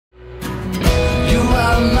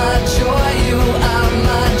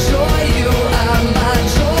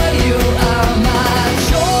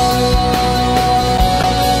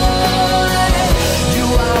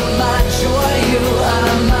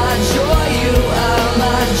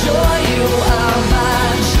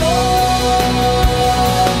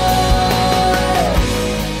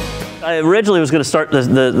originally was going to start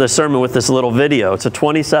the sermon with this little video. It's a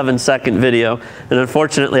 27-second video, and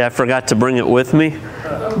unfortunately I forgot to bring it with me.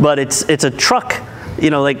 But it's a truck, you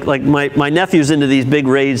know, like my nephew's into these big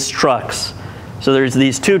raised trucks. So there's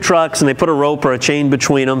these two trucks, and they put a rope or a chain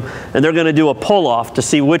between them, and they're going to do a pull-off to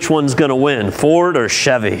see which one's going to win, Ford or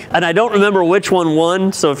Chevy. And I don't remember which one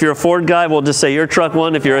won, so if you're a Ford guy, we'll just say your truck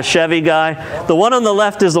won. If you're a Chevy guy, the one on the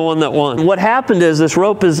left is the one that won. What happened is this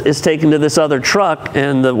rope is taken to this other truck,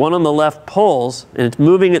 and the one on the left pulls, and it's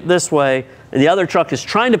moving it this way, and the other truck is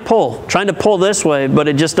trying to pull this way, but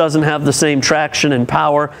it just doesn't have the same traction and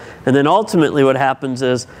power. And then ultimately what happens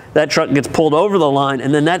is that truck gets pulled over the line,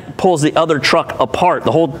 and then that pulls the other truck apart.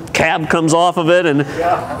 The whole cab comes off of it.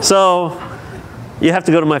 And so you have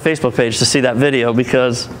to go to my Facebook page to see that video,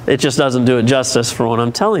 because it just doesn't do it justice for what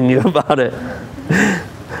I'm telling you about it.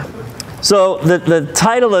 So the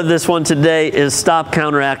title of this one today is Stop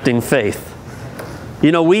Counteracting Faith.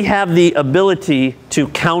 You know, we have the ability to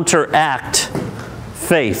counteract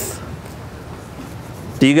faith.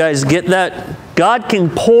 Do you guys get that? God can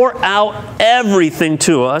pour out everything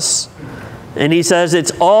to us. And He says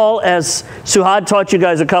it's all, as Suhad taught you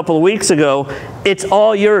guys a couple of weeks ago, it's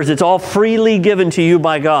all yours. It's all freely given to you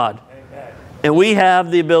by God. Amen. And we have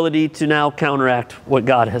the ability to now counteract what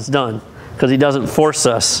God has done, because He doesn't force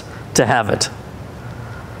us to have it.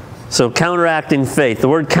 So counteracting faith. The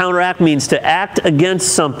word counteract means to act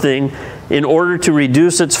against something in order to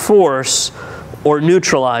reduce its force or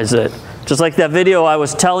neutralize it. Just like that video I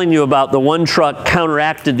was telling you about, the one truck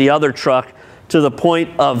counteracted the other truck to the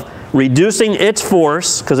point of reducing its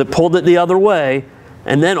force, because it pulled it the other way,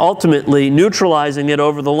 and then ultimately neutralizing it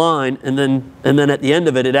over the line, and then at the end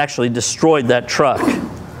of it, it actually destroyed that truck.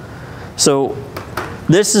 So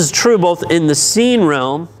this is true both in the seen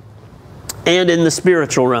realm and in the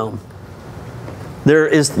spiritual realm.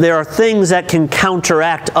 There are things that can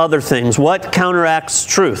counteract other things. What counteracts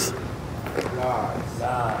truth? Lies.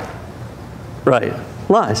 Right.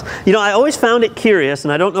 Lies. You know, I always found it curious,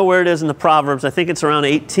 and I don't know where it is in the Proverbs. I think it's around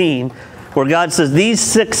 18, where God says, these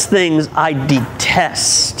 6 things I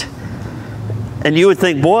detest. And you would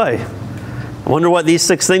think, boy, I wonder what these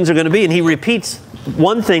 6 things are going to be. And He repeats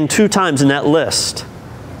one thing 2 times in that list.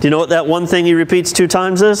 Do you know what that one thing He repeats 2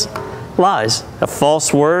 times is? Lies. A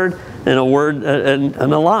false word and a word and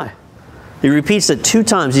a lie. He repeats it 2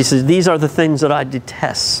 times. He says, these are the things that I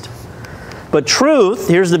detest. But truth,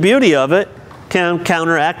 here's the beauty of it, can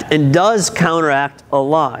counteract and does counteract a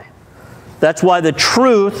lie. That's why the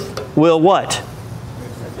truth will what?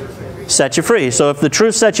 Set you free. So if the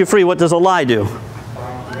truth sets you free, what does a lie do?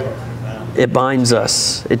 It binds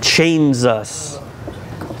us. It chains us.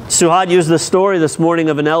 Suhad used the story this morning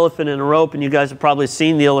of an elephant and a rope, and you guys have probably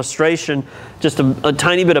seen the illustration. Just a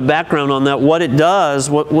tiny bit of background on that. What it does,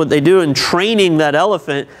 what they do in training that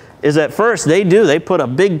elephant is, at first they put a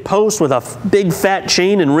big post with a big fat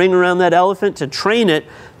chain and ring around that elephant to train it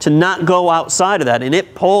to not go outside of that. And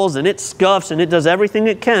it pulls and it scuffs and it does everything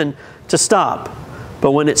it can to stop.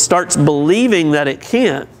 But when it starts believing that it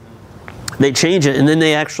can't, they change it, and then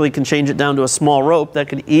they actually can change it down to a small rope that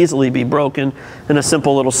could easily be broken and a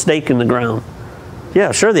simple little stake in the ground.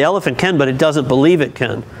 Yeah, sure, the elephant can, but it doesn't believe it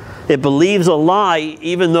can. It believes a lie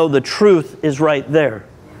even though the truth is right there.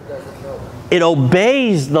 It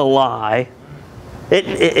obeys the lie.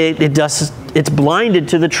 It's blinded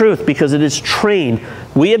to the truth because it is trained.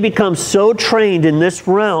 We have become so trained in this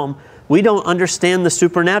realm, we don't understand the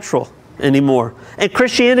supernatural anymore. And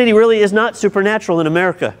Christianity really is not supernatural in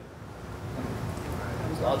America.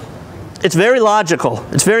 It's very logical.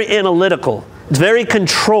 It's very analytical. It's very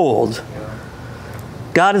controlled.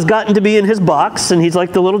 God has gotten to be in His box, and He's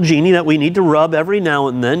like the little genie that we need to rub every now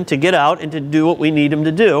and then to get out and to do what we need Him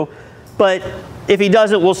to do. But if He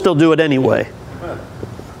doesn't, we'll still do it anyway.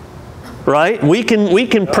 Right? We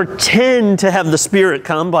can pretend to have the Spirit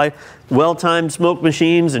come by well-timed smoke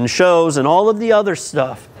machines and shows and all of the other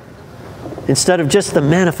stuff, instead of just the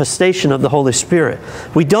manifestation of the Holy Spirit.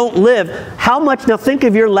 We don't live. How much, now think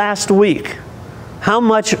of your last week. How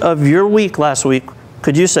much of your week last week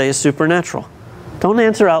could you say is supernatural? Don't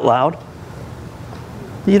answer out loud.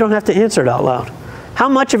 You don't have to answer it out loud. How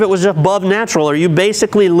much of it was above natural? Are you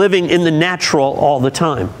basically living in the natural all the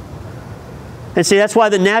time? And see, that's why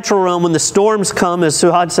the natural realm, when the storms come, as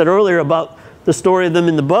Suhad said earlier about the story of them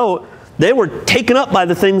in the boat, they were taken up by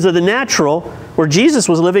the things of the natural, where Jesus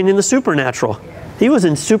was living in the supernatural. He was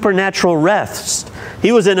in supernatural rest.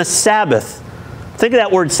 He was in a Sabbath. Think of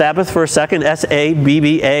that word Sabbath for a second.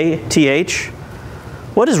 S-A-B-B-A-T-H.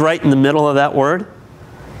 What is right in the middle of that word?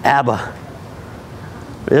 Abba.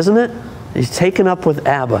 Isn't it? He's taken up with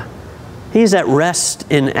Abba. He's at rest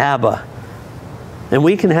in Abba. And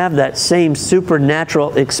we can have that same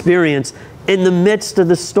supernatural experience in the midst of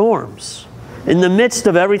the storms, in the midst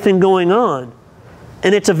of everything going on.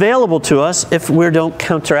 And it's available to us if we don't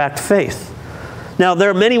counteract faith. Now, there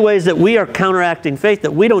are many ways that we are counteracting faith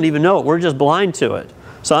that we don't even know it. We're just blind to it.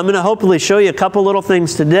 So I'm going to hopefully show you a couple little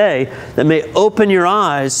things today that may open your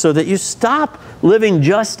eyes so that you stop living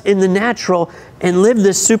just in the natural and live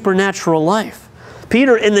this supernatural life.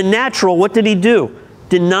 Peter, in the natural, what did he do?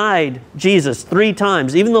 Denied Jesus 3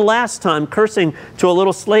 times. Even the last time, cursing to a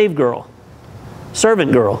little slave girl,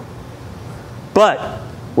 servant girl. But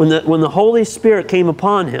when the Holy Spirit came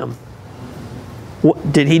upon him,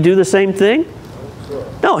 did he do the same thing?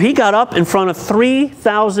 No, he got up in front of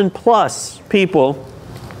 3,000 plus people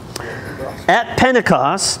at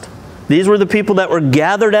Pentecost. These were the people that were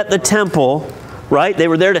gathered at the temple, right? They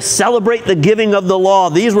were there to celebrate the giving of the law.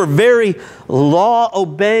 These were very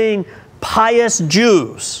law-obeying, pious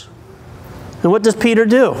Jews. And what does Peter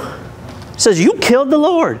do? He says, you killed the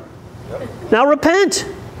Lord. Now repent.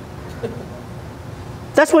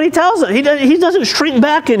 That's what he tells them. He doesn't shrink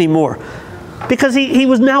back anymore because he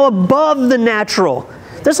was now above the natural.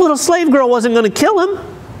 This little slave girl wasn't going to kill him,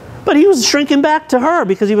 but he was shrinking back to her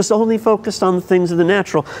because he was only focused on the things of the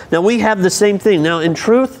natural. Now we have the same thing. Now in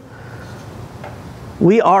truth,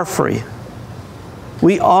 we are free.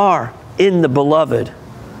 We are in the beloved.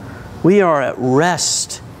 We are at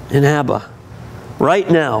rest in Abba right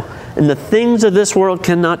now. And the things of this world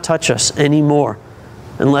cannot touch us anymore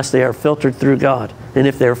unless they are filtered through God. And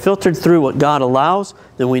if they're filtered through what God allows,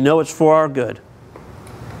 then we know it's for our good.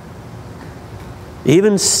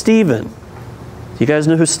 Even Stephen. You guys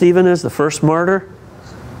know who Stephen is? The first martyr?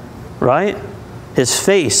 Right? His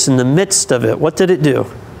face in the midst of it, what did it do?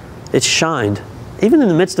 It shined. Even in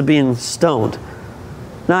the midst of being stoned.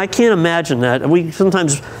 Now, I can't imagine that. We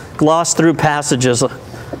sometimes gloss through passages.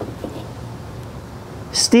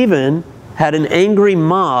 Stephen had an angry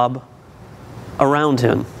mob around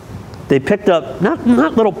him. They picked up, not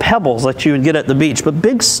little pebbles that you would get at the beach, but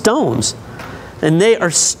big stones. And they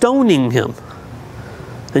are stoning him.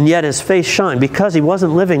 And yet his face shined because he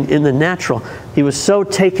wasn't living in the natural. He was so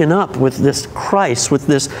taken up with this Christ, with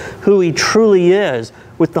this who he truly is,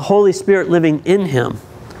 with the Holy Spirit living in him.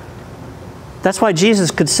 That's why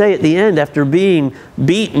Jesus could say at the end, after being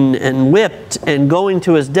beaten and whipped and going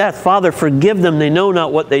to his death, Father, forgive them, they know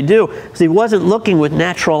not what they do. Because he wasn't looking with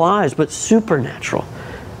natural eyes, but supernatural.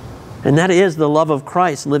 And that is the love of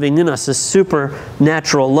Christ living in us, this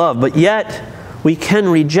supernatural love. But yet, we can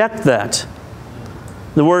reject that.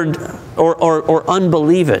 The word, or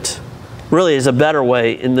unbelieve it, really is a better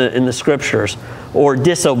way in the Scriptures. Or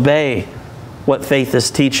disobey what faith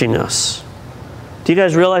is teaching us. Do you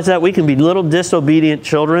guys realize that? We can be little disobedient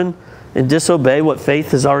children and disobey what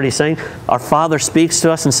faith is already saying. Our Father speaks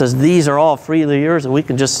to us and says, these are all freely yours, and we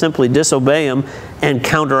can just simply disobey Him and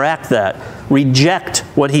counteract that. Reject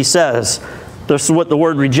what He says. This is what the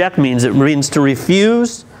word reject means. It means to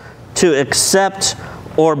refuse, to accept,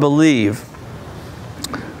 or believe.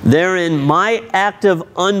 Therein, my act of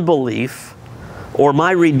unbelief, or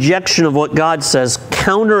my rejection of what God says,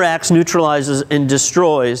 counteracts, neutralizes, and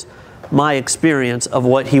destroys my experience of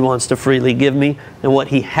what He wants to freely give me and what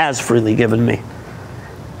He has freely given me.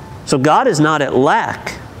 So God is not at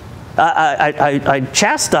lack. I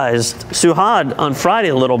chastised Suhad on Friday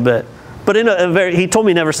a little bit, but in he told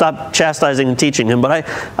me never stop chastising and teaching him. But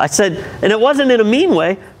I said, and it wasn't in a mean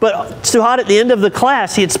way, but Suhad at the end of the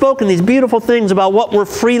class, he had spoken these beautiful things about what we're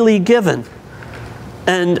freely given.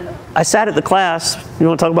 And I sat at the class. You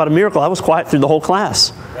want to talk about a miracle? I was quiet through the whole class.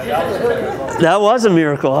 That was a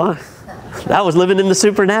miracle, huh? That was living in the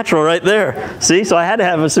supernatural right there. See? So I had to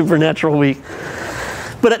have a supernatural week.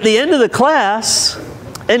 But at the end of the class,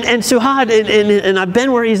 and Suhad, and I've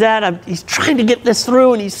been where he's at, he's trying to get this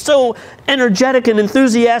through, and he's so energetic and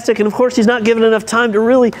enthusiastic, and of course he's not given enough time to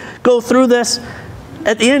really go through this.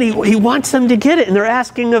 At the end, he wants them to get it, and they're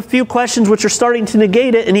asking a few questions which are starting to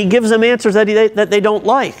negate it, and he gives them answers that they don't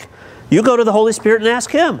like. You go to the Holy Spirit and ask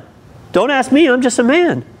Him. Don't ask me, I'm just a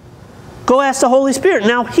man. Go ask the Holy Spirit.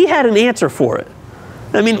 Now, he had an answer for it.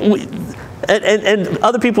 I mean, and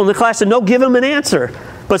other people in the class said, no, give him an answer.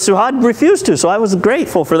 But Suhad refused to, so I was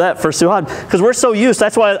grateful for that for Suhad. Because we're so used,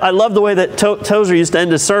 that's why I love the way that Tozer used to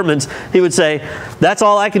end his sermons. He would say, that's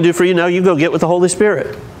all I can do for you now, you go get with the Holy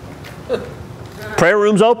Spirit. Prayer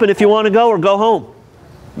room's open if you want to go, or go home.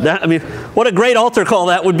 I mean, what a great altar call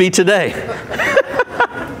that would be today.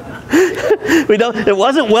 It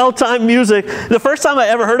wasn't well-timed music. The first time I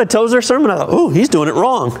ever heard a Tozer sermon, I thought, oh, he's doing it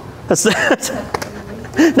wrong. That's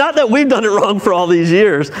not that we've done it wrong for all these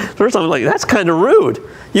years. First time I'm like, that's kind of rude.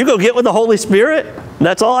 You go get with the Holy Spirit, and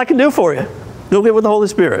that's all I can do for you. Go get with the Holy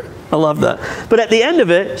Spirit. I love that. But at the end of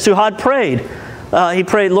it, Suhad prayed. He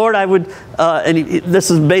prayed, Lord, I would, this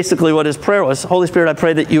is basically what his prayer was. Holy Spirit, I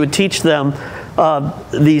pray that you would teach them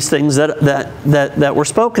these things that were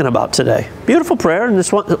spoken about today. Beautiful prayer, and this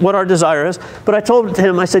is what our desire is. But I told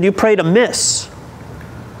him, I said, you prayed amiss.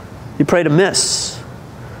 You prayed amiss.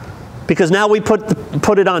 Because now we put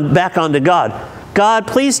it back onto God. God,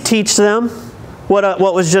 please teach them what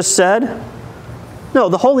was just said. No,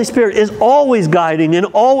 the Holy Spirit is always guiding and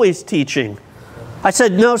always teaching. I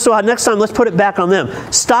said, no, so next time let's put it back on them.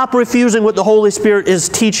 Stop refusing what the Holy Spirit is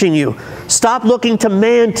teaching you. Stop looking to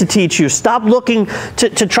man to teach you. Stop looking to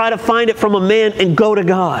try to find it from a man and go to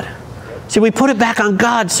God. See, we put it back on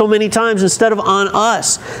God so many times instead of on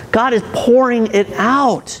us. God is pouring it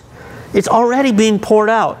out. It's already being poured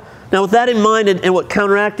out. Now, with that in mind and what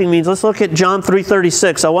counteracting means, let's look at John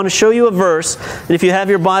 3:36. I want to show you a verse. And if you have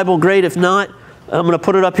your Bible, great. If not, I'm going to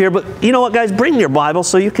put it up here. But you know what, guys? Bring your Bible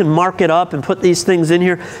so you can mark it up and put these things in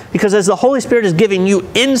here. Because as the Holy Spirit is giving you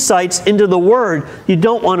insights into the Word, you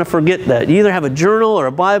don't want to forget that. You either have a journal or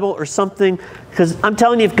a Bible or something. Because I'm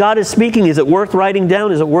telling you, if God is speaking, is it worth writing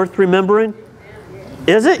down? Is it worth remembering?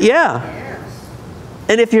 Is it? Yeah.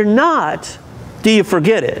 And if you're not, do you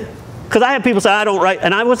forget it? Because I have people say, I don't write.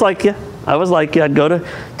 And I was like you. I'd go to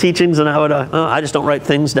teachings and I just don't write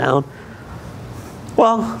things down.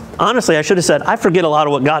 Well, honestly, I should have said, I forget a lot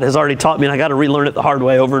of what God has already taught me, and I got to relearn it the hard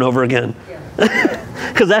way over and over again.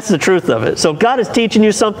 Because that's the truth of it. So if God is teaching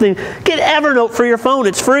you something, get Evernote for your phone.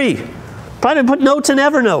 It's free. Probably put notes in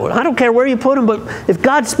Evernote. I don't care where you put them, but if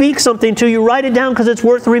God speaks something to you, write it down because it's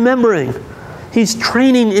worth remembering. He's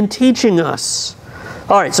training and teaching us.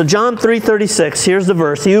 All right, so John 3:36, here's the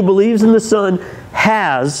verse. He who believes in the Son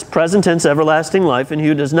has, present tense, everlasting life, and he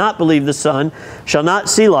who does not believe the Son shall not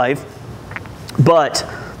see life, but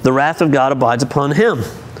the wrath of God abides upon him.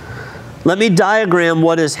 Let me diagram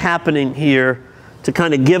what is happening here to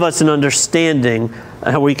kind of give us an understanding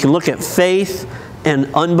how we can look at faith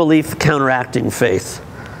and unbelief counteracting faith.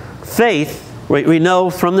 Faith, we know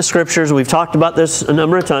from the Scriptures, we've talked about this a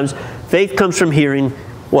number of times, faith comes from hearing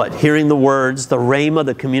what? Hearing the words, the rhema,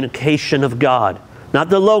 the communication of God. Not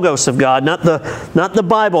the logos of God, not the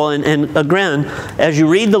Bible. And again, as you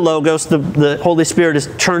read the logos, the Holy Spirit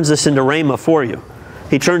turns this into rhema for you.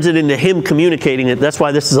 He turns it into Him communicating it. That's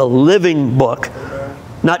why this is a living book,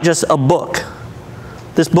 not just a book.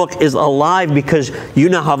 This book is alive because you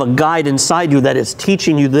now have a guide inside you that is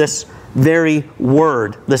teaching you this very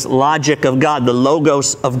word, this logic of God, the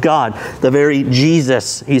logos of God, the very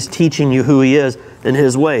Jesus. He's teaching you who He is and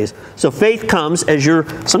His ways. So faith comes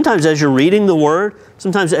sometimes as you're reading the Word,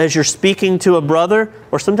 sometimes as you're speaking to a brother,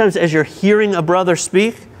 or sometimes as you're hearing a brother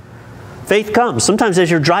speak. Faith comes. Sometimes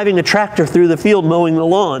as you're driving a tractor through the field mowing the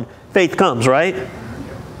lawn, faith comes, right?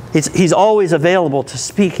 He's always available to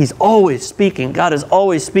speak. He's always speaking. God is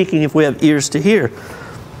always speaking if we have ears to hear.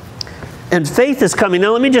 And faith is coming.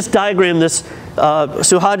 Now let me just diagram this.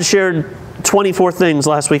 Suhad shared 24 things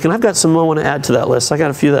last week, and I've got some more I want to add to that list. I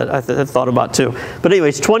got a few that I thought about too. But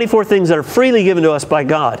anyways, 24 things that are freely given to us by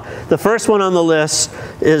God. The first one on the list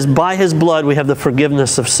is by His blood we have the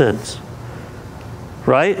forgiveness of sins.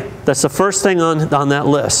 Right? That's the first thing on that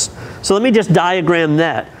list. So let me just diagram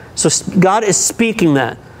that. So God is speaking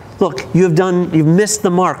that. Look, you've missed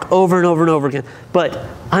the mark over and over and over again. But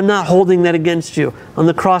I'm not holding that against you. On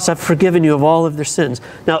the cross, I've forgiven you of all of their sins.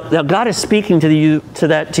 Now God is speaking to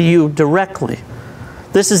you directly.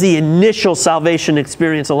 This is the initial salvation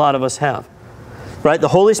experience a lot of us have. Right? The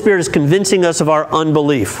Holy Spirit is convincing us of our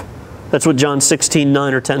unbelief. That's what John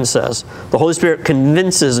 16:9 or 10 says. The Holy Spirit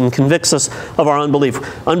convinces and convicts us of our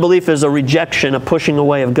unbelief. Unbelief is a rejection, a pushing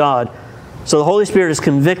away of God. So the Holy Spirit is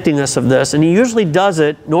convicting us of this, and He usually does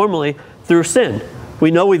it normally through sin.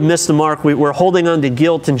 We know we've missed the mark. We're holding on to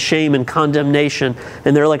guilt and shame and condemnation,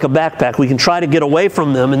 and they're like a backpack. We can try to get away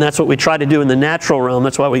from them, and that's what we try to do in the natural realm.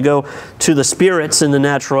 That's why we go to the spirits in the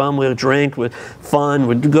natural realm. We drink, with fun,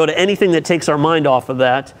 we go to anything that takes our mind off of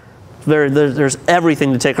that. There's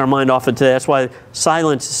everything to take our mind off of today. That's why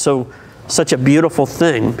silence is such a beautiful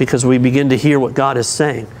thing, because we begin to hear what God is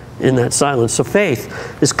saying in that silence. So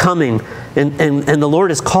faith is coming, and the Lord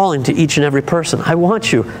is calling to each and every person. I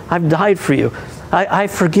want you. I've died for you. I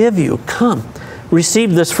forgive you. Come.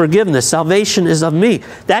 Receive this forgiveness. Salvation is of me.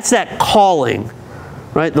 That's that calling,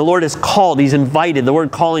 right? The Lord is called. He's invited. The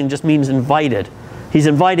word calling just means invited. He's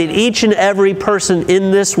invited each and every person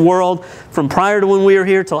in this world, from prior to when we are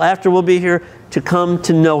here till after we'll be here, to come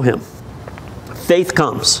to know Him. Faith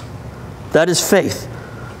comes. That is faith.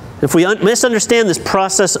 If we misunderstand this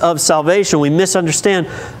process of salvation, we misunderstand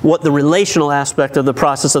what the relational aspect of the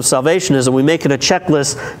process of salvation is, and we make it a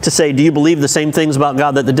checklist to say, do you believe the same things about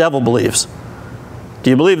God that the devil believes? Do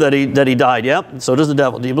you believe that he died? Yep, so does the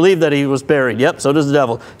devil. Do you believe that he was buried? Yep, so does the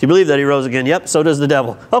devil. Do you believe that he rose again? Yep, so does the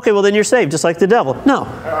devil. Okay, well then you're saved, just like the devil. No.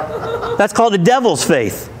 That's called a devil's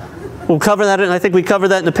faith. We'll cover that, and I think we covered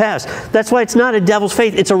that in the past. That's why it's not a devil's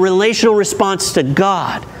faith. It's a relational response to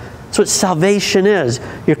God. That's what salvation is.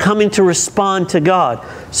 You're coming to respond to God.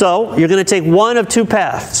 So you're going to take one of two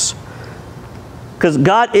paths. Because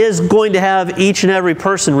God is going to have each and every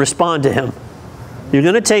person respond to Him. You're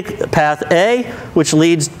going to take path A, which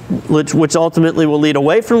ultimately will lead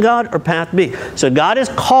away from God, or path B. So God is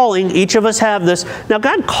calling. Each of us have this. Now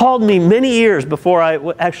God called me many years before I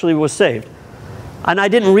actually was saved. And I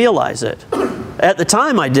didn't realize it. At the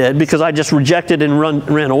time I did, because I just rejected and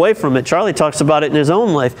ran away from it. Charlie talks about it in his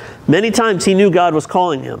own life. Many times he knew God was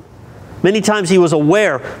calling him. Many times he was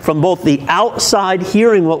aware from both the outside,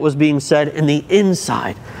 hearing what was being said, and the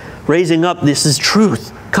inside, raising up, this is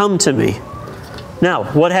truth, come to me. Now,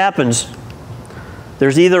 what happens?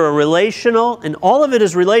 There's either a relational, and all of it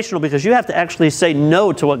is relational because you have to actually say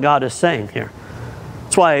no to what God is saying here.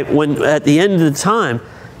 That's why when at the end of the time,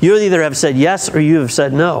 you either have said yes or you have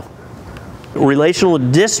said no. Relational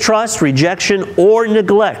distrust, rejection, or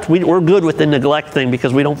neglect. We're good with the neglect thing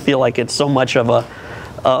because we don't feel like it's so much of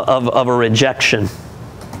a rejection.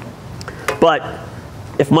 But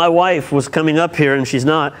if my wife was coming up here, and she's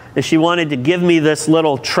not, and she wanted to give me this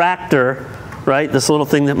little tractor, right, this little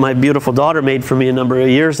thing that my beautiful daughter made for me a number of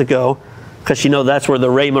years ago, because you know that's where the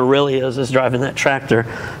Ray Marilli is driving that tractor,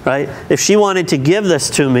 right? If she wanted to give this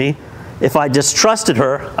to me, if I distrusted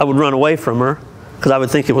her, I would run away from her, because I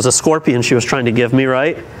would think it was a scorpion she was trying to give me,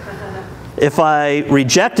 right? If I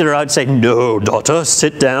rejected her, I'd say, no, daughter,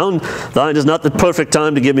 sit down. Thine is not the perfect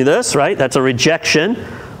time to give me this, right? That's a rejection.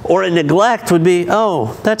 Or a neglect would be,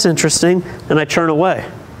 oh, that's interesting, and I turn away.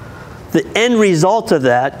 The end result of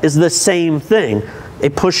that is the same thing, a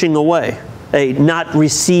pushing away, a not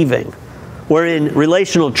receiving. Where in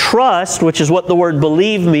relational trust, which is what the word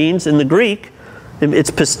believe means in the Greek,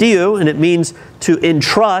 it's pisteu, and it means to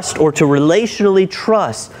entrust or to relationally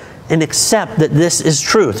trust and accept that this is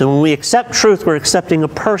truth. And when we accept truth, we're accepting a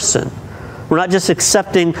person. We're not just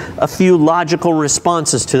accepting a few logical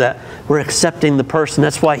responses to that. We're accepting the person.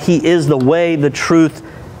 That's why He is the way, the truth,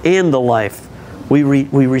 and the life. We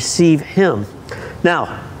receive Him.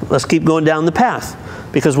 Now, let's keep going down the path.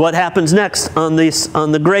 Because what happens next on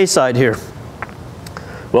the gray side here?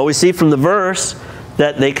 Well, we see from the verse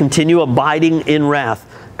that they continue abiding in wrath.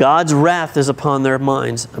 God's wrath is upon their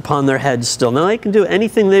minds, upon their heads still. Now, they can do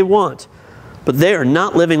anything they want, but they are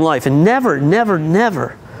not living life. And never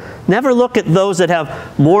look at those that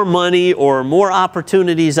have more money or more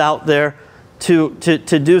opportunities out there to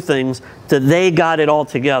do things, that they got it all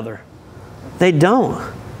together. They don't.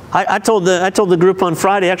 I told the group on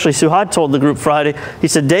Friday, actually Suhad told the group Friday, he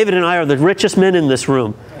said, David and I are the richest men in this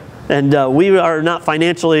room. And we are not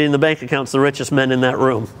financially in the bank accounts the richest men in that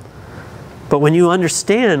room. But when you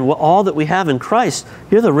understand all that we have in Christ,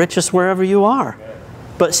 you're the richest wherever you are.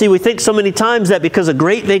 But see, we think so many times that because of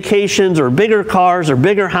great vacations or bigger cars or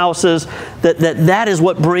bigger houses, that is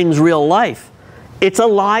what brings real life. It's a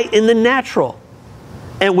lie in the natural.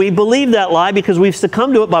 And we believe that lie because we've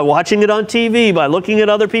succumbed to it by watching it on TV, by looking at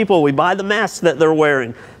other people. We buy the masks that they're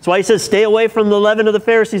wearing. That's why he says, stay away from the leaven of the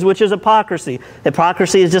Pharisees, which is hypocrisy.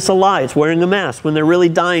 Hypocrisy is just a lie. It's wearing a mask when they're really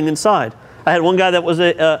dying inside. I had one guy that was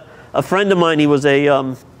a friend of mine. He was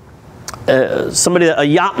a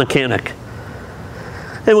yacht mechanic.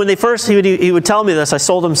 And when he would tell me this, I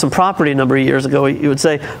sold him some property a number of years ago. He would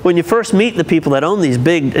say, when you first meet the people that own these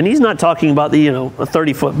big, and he's not talking about a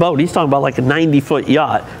 30-foot boat. He's talking about like a 90-foot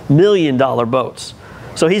yacht, $1 million boats.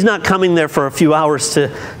 So he's not coming there for a few hours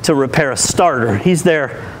to repair a starter. He's there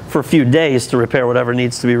for a few days to repair whatever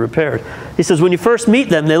needs to be repaired. He says, when you first meet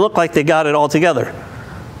them, they look like they got it all together.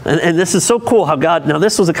 And this is so cool how God, now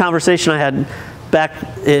this was a conversation I had back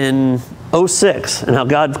in 2006, and how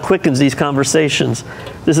God quickens these conversations.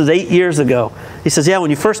 This is 8 years ago. He says, yeah, when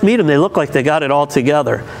you first meet them, they look like they got it all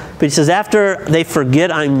together. But he says, after they forget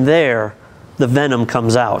I'm there, the venom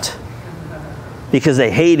comes out. Because they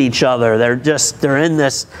hate each other. They're in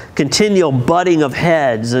this continual butting of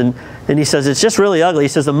heads. And he says, it's just really ugly. He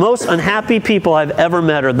says, the most unhappy people I've ever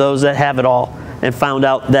met are those that have it all and found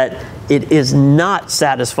out that it is not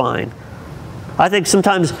satisfying. I think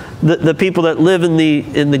sometimes the people that live in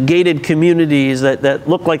the gated communities that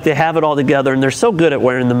look like they have it all together, and they're so good at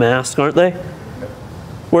wearing the mask, aren't they?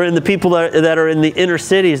 Whereas the people that are in the inner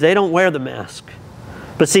cities, they don't wear the mask.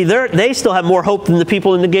 But see, they still have more hope than the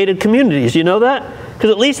people in the gated communities. You know that?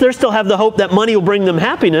 Because at least they still have the hope that money will bring them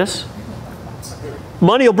happiness.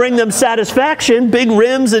 Money will bring them satisfaction. Big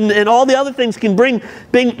rims and all the other things can bring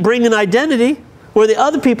an identity. Where the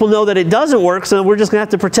other people know that it doesn't work, so we're just going to have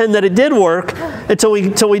to pretend that it did work until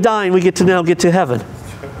we die and we get to heaven.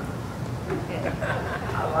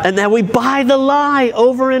 And then we buy the lie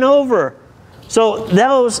over and over. So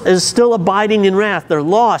those is still abiding in wrath. They're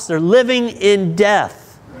lost. They're living in death.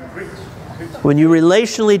 When you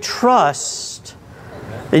relationally trust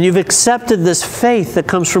and you've accepted this faith that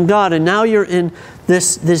comes from God, and now you're in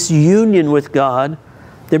this union with God,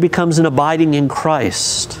 there becomes an abiding in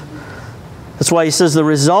Christ. That's why he says the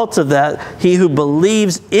result of that, he who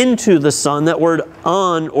believes into the Son, that word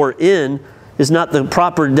on or in is not the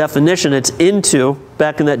proper definition, it's into,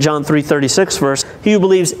 back in that John 3:36 verse. He who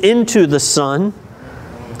believes into the Son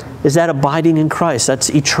is that abiding in Christ. That's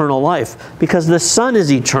eternal life. Because the Son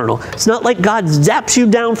is eternal. It's not like God zaps you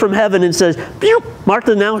down from heaven and says,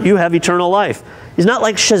 Martha, now you have eternal life. He's not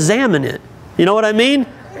like Shazamming it. You know what I mean?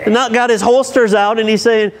 He's not got his holsters out and he's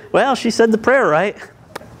saying, well, she said the prayer right.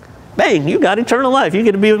 Bang, you got eternal life. You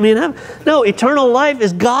get to be with me in heaven. No, eternal life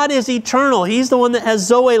is God is eternal. He's the one that has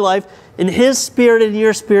Zoe life, and His Spirit and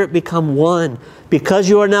your spirit become one. Because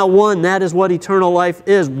you are now one, that is what eternal life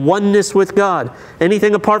is. Oneness with God.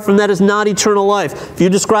 Anything apart from that is not eternal life. If you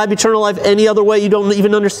describe eternal life any other way, you don't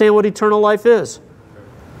even understand what eternal life is.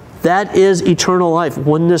 That is eternal life,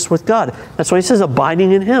 oneness with God. That's why he says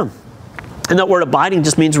abiding in Him. And that word abiding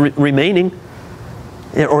just means remaining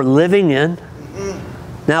or living in.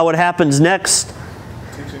 Now what happens next?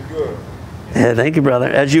 Yeah, thank you, brother.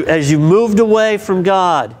 As you moved away from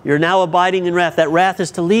God, you're now abiding in wrath. That wrath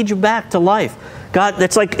is to lead you back to life. God,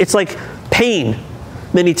 it's like pain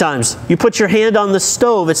many times. You put your hand on the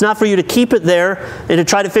stove. It's not for you to keep it there and to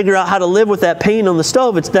try to figure out how to live with that pain on the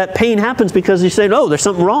stove. It's that pain happens because you say, no, there's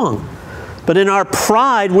something wrong. But in our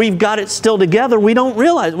pride, we've got it still together. We don't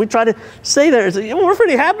realize. We try to stay there. We're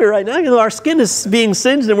pretty happy right now. You know, our skin is being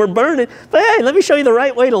singed and we're burning. But hey, let me show you the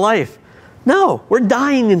right way to life. No, we're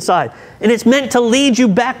dying inside. And it's meant to lead you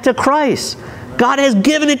back to Christ. God has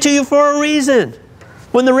given it to you for a reason.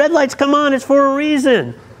 When the red lights come on, it's for a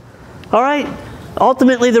reason. All right?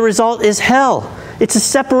 Ultimately, the result is hell. It's a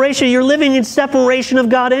separation. You're living in separation of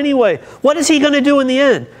God anyway. What is He going to do in the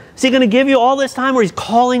end? Is He going to give you all this time where He's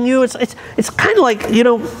calling you? It's kind of like, you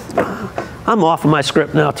know, I'm off of my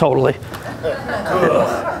script now totally.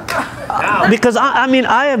 Because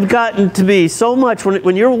I have gotten to be so much,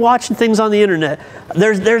 when you're watching things on the internet,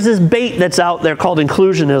 there's this bait that's out there called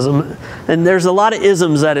inclusionism, and there's a lot of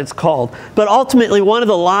isms that it's called. But ultimately, one of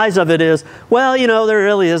the lies of it is, well, you know, there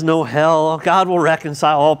really is no hell. God will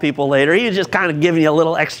reconcile all people later. He's just kind of giving you a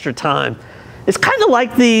little extra time. It's kind of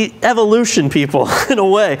like the evolution people, in a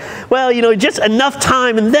way. Well, you know, just enough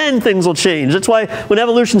time and then things will change. That's why when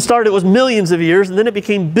evolution started, it was millions of years, and then it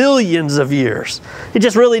became billions of years. It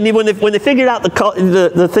just really needed, when they figured out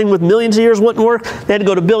the thing with millions of years wouldn't work, they had to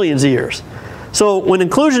go to billions of years. So when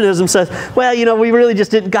inclusionism says, well, you know, we really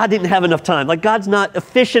just God didn't have enough time. Like God's not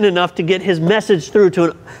efficient enough to get His message through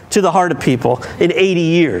to the heart of people in 80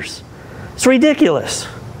 years. It's ridiculous.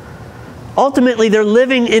 Ultimately, they're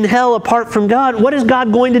living in hell apart from God. What is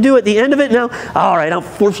God going to do at the end of it? Now, all right, I'll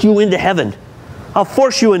force you into heaven. I'll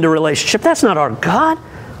force you into relationship. That's not our God.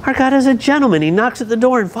 Our God is a gentleman. He knocks at the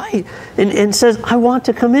door and says, I want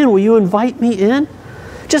to come in. Will you invite me in?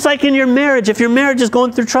 Just like in your marriage. If your marriage is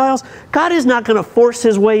going through trials, God is not going to force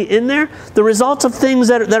His way in there. The results of things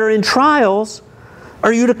that are in trials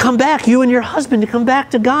are you to come back, you and your husband, to come back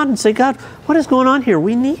to God and say, God, what is going on here?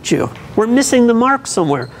 We need you. We're missing the mark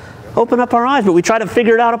somewhere. Open up our eyes, but we try to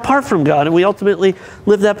figure it out apart from God, and we ultimately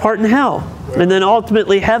live that part in hell. And then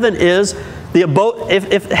ultimately heaven is the abode.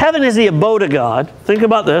 If heaven is the abode of God, think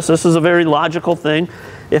about this. This is a very logical thing.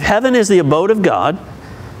 If heaven is the abode of God,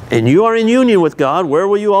 and you are in union with God, where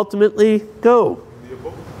will you ultimately go?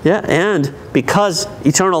 Yeah, and because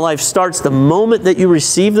eternal life starts the moment that you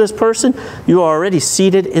receive this person, you are already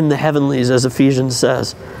seated in the heavenlies, as Ephesians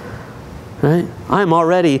says. Right? I am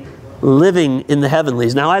already living in the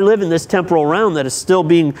heavenlies. Now I live in this temporal realm that is still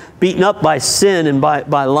being beaten up by sin and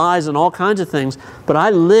by lies and all kinds of things, but I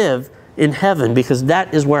live in heaven because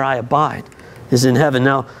that is where I abide, is in heaven.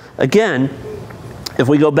 Now again, if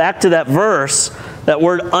we go back to that verse, that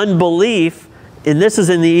word unbelief, and this is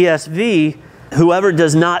in the ESV, whoever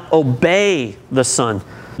does not obey the Son.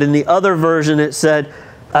 In the other version it said,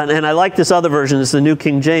 and I like this other version, it's the New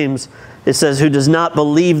King James, it says who does not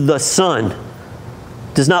believe the Son.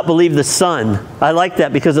 Does not believe the Son. I like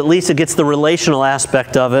that because at least it gets the relational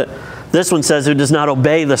aspect of it This one says, who does not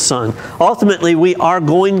obey the Son. Ultimately, we are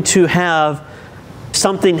going to have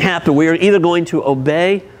something happen. We are either going to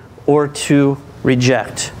obey or to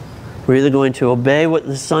reject. We're either going to obey what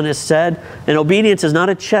the Son has said, and obedience is not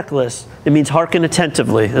a checklist. It means hearken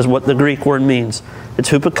attentively, is what the Greek word means. It's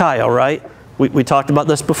hupakaio, right? We talked about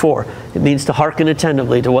this before. It means to hearken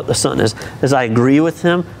attentively to what the Son is. As I agree with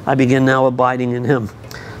Him, I begin now abiding in Him.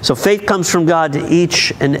 So faith comes from God to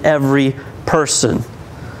each and every person.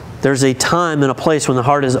 There's a time and a place when the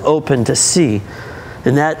heart is open to see.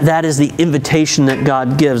 And that is the invitation that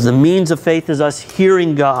God gives. The means of faith is us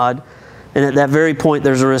hearing God, and at that very point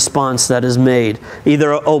there's a response that is made.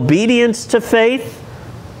 Either obedience to faith,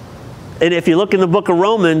 and if you look in the book of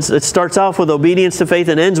Romans, it starts off with obedience to faith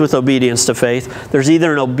and ends with obedience to faith. There's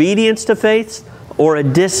either an obedience to faith or a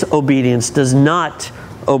disobedience, does not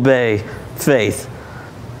obey faith.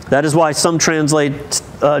 That is why some translate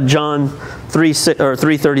John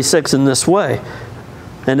 3:36 in this way.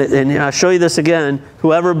 And I'll show you this again.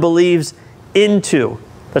 Whoever believes into,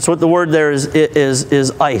 that's what the word there is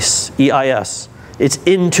eis, E-I-S. It's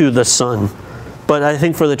into the Son. But I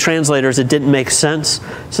think for the translators it didn't make sense,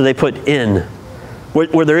 so they put in.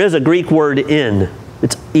 Where there is a Greek word in,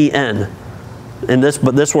 it's E-N.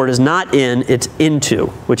 But this word is not in, it's into,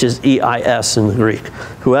 which is E-I-S in the Greek.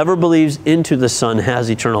 Whoever believes into the Son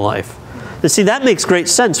has eternal life. You see, that makes great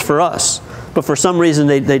sense for us. But for some reason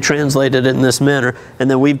they translated it in this manner,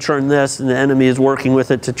 and then we've turned this, and the enemy is working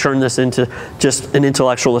with it to turn this into just an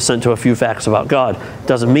intellectual assent to a few facts about God. It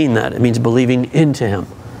doesn't mean that. It means believing into Him.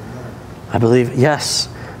 I believe, yes,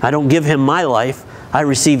 I don't give Him my life. I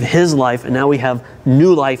receive His life, and now we have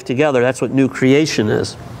new life together. That's what new creation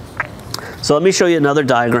is. So let me show you another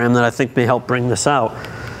diagram that I think may help bring this out.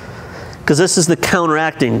 Because this is the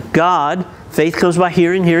counteracting. God, faith comes by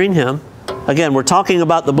hearing, hearing Him. Again, we're talking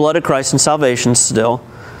about the blood of Christ and salvation still,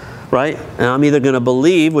 right? And I'm either going to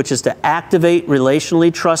believe, which is to activate,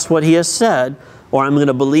 relationally trust what He has said, or I'm going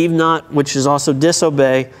to believe not, which is also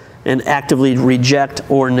disobey, and actively reject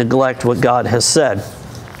or neglect what God has said.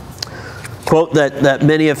 Quote that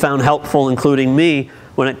many have found helpful, including me,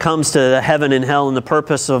 when it comes to the heaven and hell and the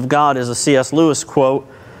purpose of God, is a C.S. Lewis quote.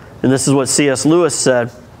 And this is what C.S. Lewis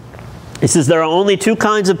said. He says, there are only two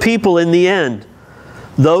kinds of people in the end.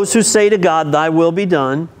 Those who say to God, thy will be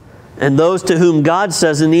done, and those to whom God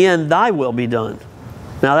says in the end, thy will be done.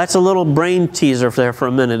 Now that's a little brain teaser there for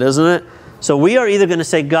a minute, isn't it? So we are either going to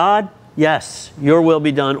say, God, yes, your will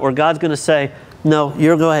be done, or God's going to say, no,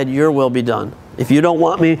 you go ahead, your will be done. If you don't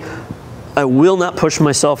want me, I will not push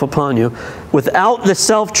myself upon you. Without the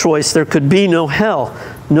self-choice, there could be no hell.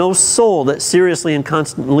 No soul that seriously and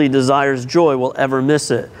constantly desires joy will ever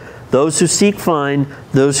miss it. Those who seek find,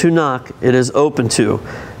 those who knock, it is open to.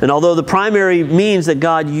 And although the primary means that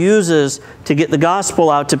God uses to get the gospel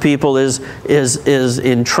out to people is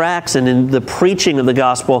in tracts and in the preaching of the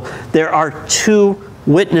gospel, there are two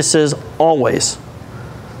witnesses always.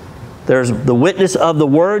 There's the witness of the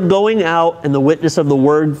word going out and the witness of the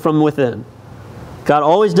word from within. God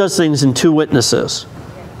always does things in two witnesses.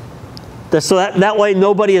 So that way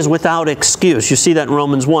nobody is without excuse. You see that in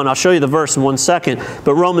Romans 1. I'll show you the verse in 1 second.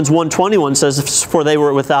 But Romans 1:21 says, for they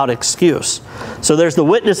were without excuse. So there's the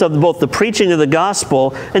witness of both the preaching of the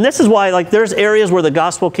gospel. And this is why there's areas where the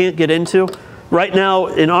gospel can't get into. Right now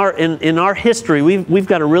in our history, we've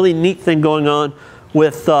got a really neat thing going on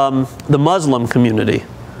with the Muslim community.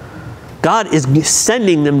 God is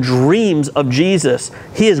sending them dreams of Jesus.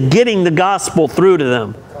 He is getting the gospel through to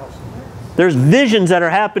them. There's visions that are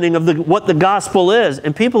happening of what the gospel is,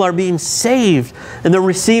 and people are being saved, and they're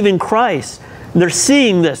receiving Christ. And they're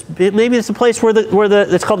seeing this. Maybe it's a place where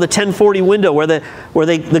it's called the 1040 window, where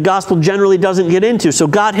the gospel generally doesn't get into. So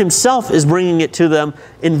God Himself is bringing it to them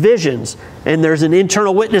in visions, and there's an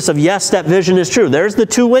internal witness of, yes, that vision is true. There's the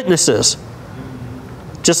two witnesses.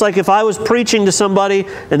 Just like if I was preaching to somebody,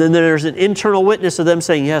 and then there's an internal witness of them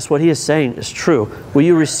saying, yes, what he is saying is true. Will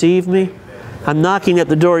you receive me? I'm knocking at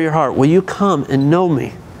the door of your heart. Will you come and know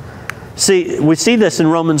me? See, we see this in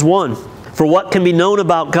Romans 1. For what can be known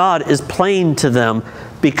about God is plain to them,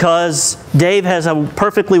 because Dave has a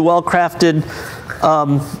perfectly well-crafted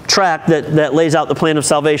tract that lays out the plan of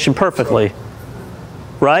salvation perfectly.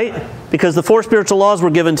 Right? Because the four spiritual laws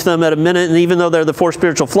were given to them at a minute, and even though they're the four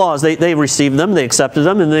spiritual laws, they received them, they accepted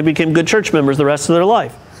them, and they became good church members the rest of their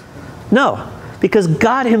life. No, because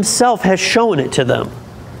God Himself has shown it to them.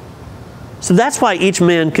 So that's why each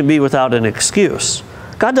man can be without an excuse.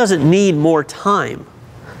 God doesn't need more time.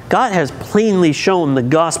 God has plainly shown the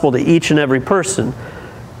gospel to each and every person.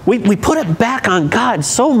 We put it back on God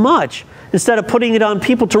so much instead of putting it on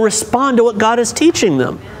people to respond to what God is teaching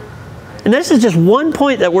them. And this is just one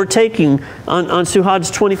point that we're taking on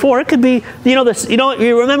Suhad's 24. It could be,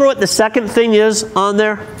 you remember what the second thing is on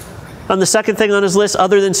there? On the second thing on his list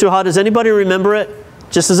other than Suhad, does anybody remember it?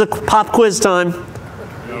 Just as a pop quiz time.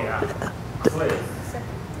 Yeah.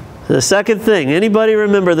 The second thing. Anybody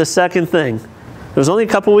remember the second thing? It was only a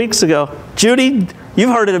couple weeks ago. Judy, you've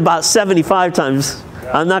heard it about 75 times.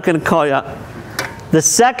 Yeah. I'm not going to call you out. The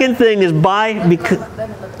second thing is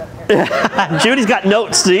Judy's got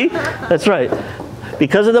notes, see? That's right.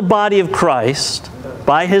 Because of the body of Christ,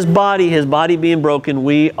 by his body being broken,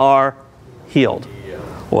 we are healed.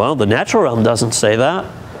 Well, the natural realm doesn't say that.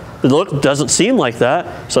 It doesn't seem like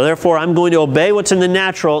that. So therefore, I'm going to obey what's in the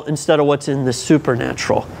natural instead of what's in the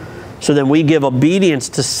supernatural. So then we give obedience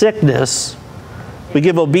to sickness. We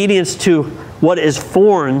give obedience to what is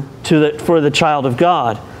foreign for the child of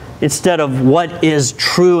God instead of what is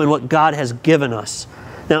true and what God has given us.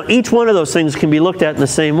 Now, each one of those things can be looked at in the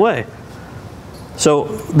same way. So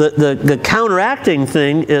the counteracting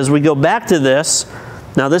thing is we go back to this.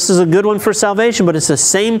 Now, this is a good one for salvation, but it's the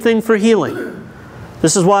same thing for healing.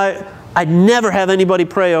 This is why I never have anybody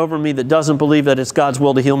pray over me that doesn't believe that it's God's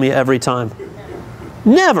will to heal me every time.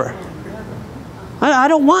 Never. I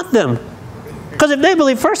don't want them. Because if they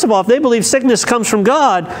believe, first of all, if they believe sickness comes from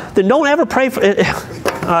God, then don't ever pray for it.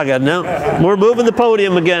 Oh, God, no. We're moving the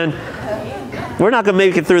podium again. We're not going to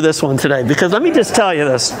make it through this one today, because let me just tell you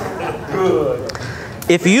this.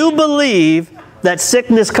 If you believe that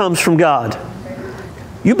sickness comes from God,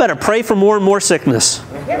 you better pray for more and more sickness.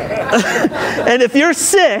 And if you're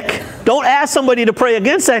sick, don't ask somebody to pray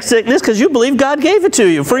against that sickness because you believe God gave it to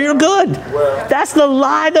you for your good. That's the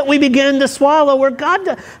lie that we begin to swallow. Where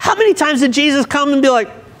how many times did Jesus come and be like,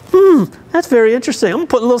 that's very interesting. I'm going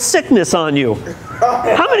to put a little sickness on you.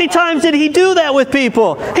 How many times did he do that with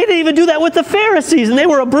people? He didn't even do that with the Pharisees, and they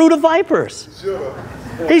were a brood of vipers.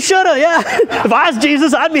 He should have, yeah. If I was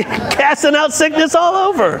Jesus, I'd be casting out sickness all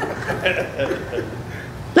over.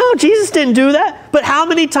 No, Jesus didn't do that. But how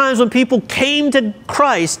many times when people came to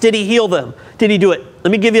Christ did he heal them? Did he do it?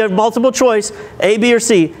 Let me give you a multiple choice, A, B, or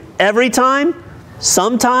C. Every time,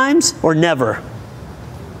 sometimes, or never?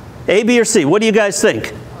 A, B, or C? What do you guys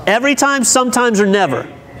think? Every time, sometimes, or never?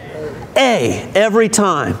 A, every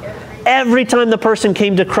time. Every time the person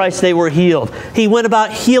came to Christ, they were healed. He went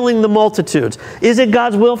about healing the multitudes. Is it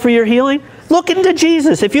God's will for your healing? Look into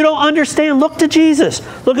Jesus. If you don't understand, look to Jesus.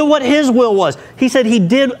 Look at what his will was. He said he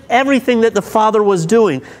did everything that the Father was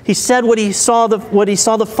doing. He said what he saw the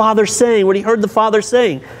Father saying, what he heard the Father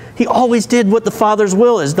saying. He always did what the Father's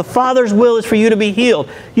will is. The Father's will is for you to be healed.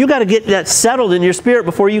 You got to get that settled in your spirit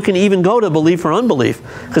before you can even go to belief or unbelief.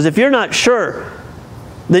 Because if you're not sure,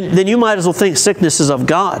 then you might as well think sickness is of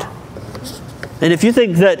God. And if you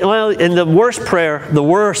think that, well, in the worst prayer,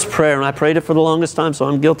 and I prayed it for the longest time, so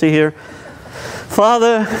I'm guilty here.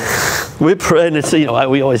 Father, we pray, and it's, we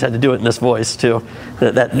always had to do it in this voice too,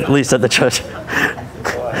 at least at the church.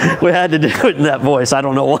 We had to do it in that voice. I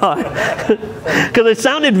don't know why. Because it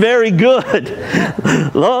sounded very good.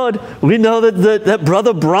 Lord, we know that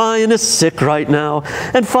Brother Brian is sick right now.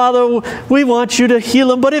 And Father, we want you to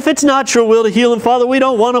heal him. But if it's not your will to heal him, Father, we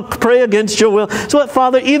don't want to pray against your will. So,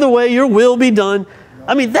 Father, either way, your will be done.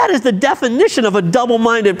 I mean, that is the definition of a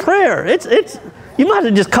double-minded prayer. You might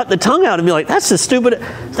have just cut the tongue out and be like, that's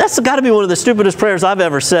got to be one of the stupidest prayers I've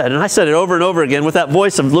ever said. And I said it over and over again with that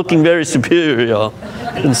voice of looking very superior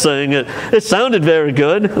and saying it. It sounded very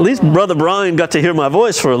good. At least Brother Brian got to hear my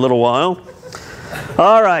voice for a little while.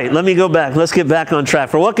 All right, let me go back. Let's get back on track.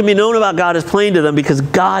 For what can be known about God is plain to them because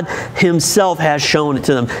God himself has shown it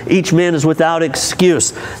to them. Each man is without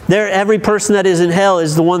excuse. Every person that is in hell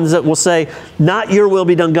is the ones that will say, not your will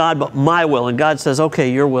be done, God, but my will. And God says,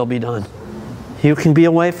 okay, your will be done. You can be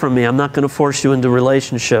away from me. I'm not going to force you into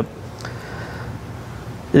relationship.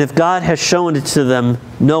 And if God has shown it to them,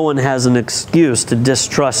 no one has an excuse to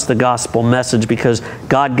distrust the gospel message because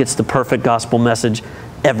God gets the perfect gospel message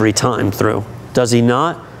every time through. Does he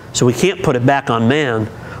not? So we can't put it back on man.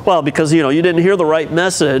 Well, because you didn't hear the right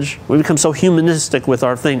message. We become so humanistic with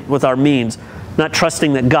our means, not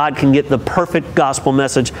trusting that God can get the perfect gospel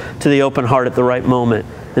message to the open heart at the right moment.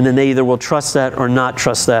 And then they either will trust that or not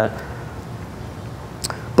trust that.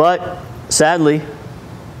 But sadly,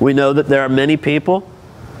 we know that there are many people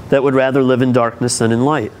that would rather live in darkness than in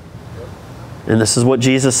light. And this is what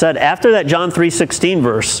Jesus said. After that John 3:16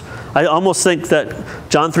 verse, I almost think that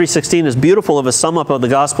John 3:16, as beautiful of a sum up of the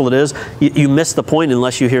gospel it is, you miss the point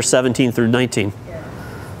unless you hear 17 through 19.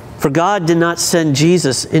 For God did not send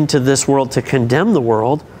Jesus into this world to condemn the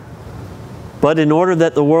world, but in order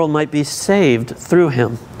that the world might be saved through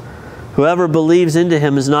him. Whoever believes into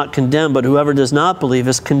him is not condemned, but whoever does not believe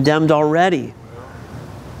is condemned already,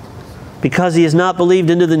 because he has not believed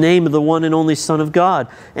into the name of the one and only Son of God.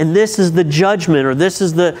 And this is the judgment, or this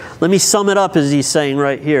is the, let me sum it up as he's saying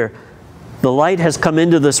right here. The light has come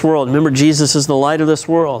into this world. Remember, Jesus is the light of this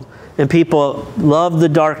world. And people love the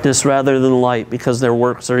darkness rather than the light because their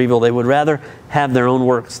works are evil. They would rather have their own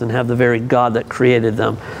works than have the very God that created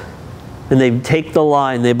them. And they take the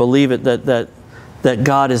lie and they believe it that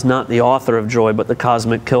God is not the author of joy, but the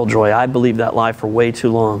cosmic killjoy. I believed that lie for way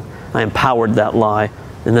too long. I empowered that lie.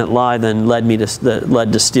 And that lie then led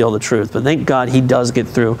to steal the truth. But thank God he does get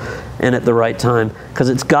through, and at the right time. Because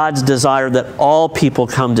it's God's desire that all people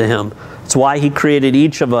come to him. It's why he created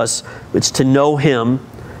each of us. It's to know him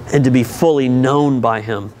and to be fully known by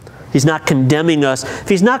him. He's not condemning us. If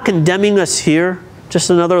he's not condemning us here,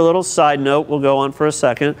 just another little side note, we'll go on for a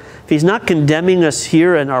second. If he's not condemning us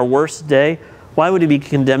here in our worst day, why would he be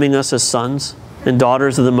condemning us as sons and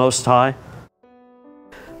daughters of the Most High?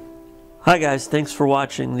 Hi guys, thanks for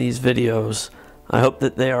watching these videos. I hope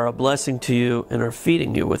that they are a blessing to you and are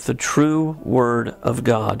feeding you with the true Word of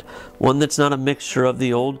God. One that's not a mixture of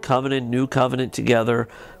the Old Covenant, New Covenant together,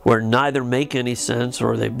 where neither make any sense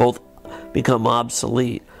or they both become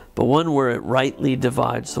obsolete, but one where it rightly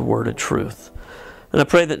divides the word of truth. And I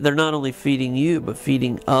pray that they're not only feeding you, but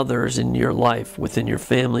feeding others in your life, within your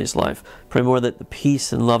family's life. Pray more that the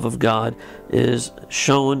peace and love of God is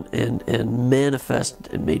shown and manifest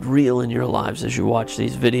and made real in your lives as you watch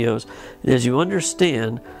these videos, and as you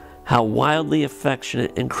understand how wildly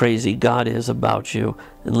affectionate and crazy God is about you,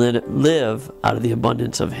 and live out of the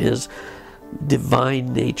abundance of his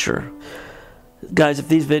divine nature. Guys, if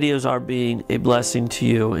these videos are being a blessing to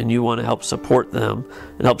you and you want to help support them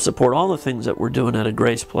and help support all the things that we're doing at A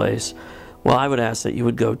Grace Place, well, I would ask that you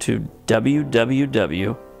would go to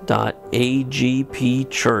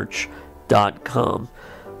www.agpchurch.com.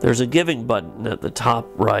 There's a giving button at the top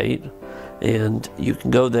right, and you can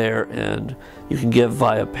go there and you can give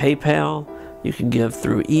via PayPal, you can give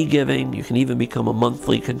through e-giving, you can even become a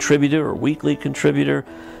monthly contributor or weekly contributor.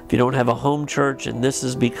 If you don't have a home church and this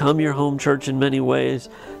has become your home church in many ways,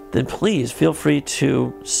 then please feel free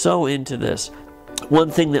to sow into this.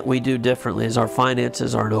 One thing that we do differently is our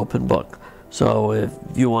finances are an open book. So if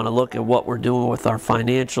you want to look at what we're doing with our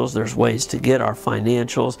financials, there's ways to get our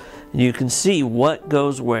financials, and you can see what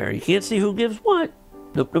goes where. You can't see who gives what.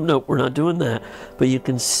 Nope, we're not doing that. But you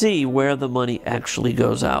can see where the money actually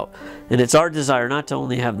goes out. And it's our desire not to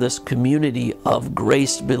only have this community of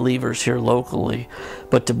grace believers here locally,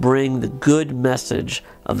 but to bring the good message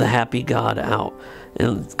of the happy God out.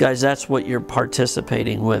 And guys, that's what you're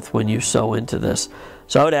participating with when you sow into this.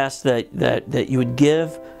 So I would ask that you would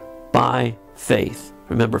give by faith.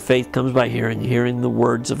 Remember, faith comes by hearing the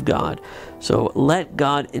words of God. So let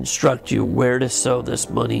God instruct you where to sow this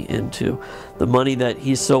money into. The money that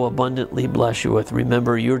he's so abundantly blessed you with.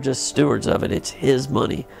 Remember, you're just stewards of it. It's his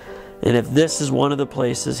money. And if this is one of the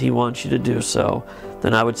places he wants you to do so,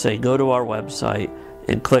 then I would say go to our website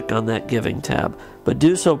and click on that giving tab. But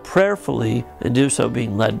do so prayerfully and do so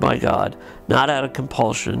being led by God, not out of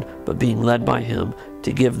compulsion, but being led by him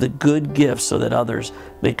to give the good gifts so that others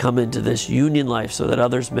may come into this union life, so that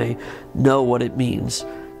others may know what it means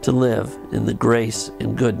to live in the grace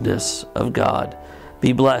and goodness of God.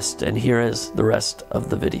 Be blessed, and here is the rest of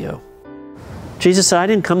the video. Jesus said, I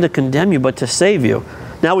didn't come to condemn you, but to save you.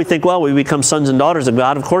 Now we think, well, we become sons and daughters of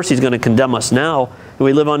God. Of course he's going to condemn us now. And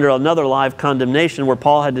we live under another lie of condemnation, where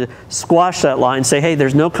Paul had to squash that lie and say, hey,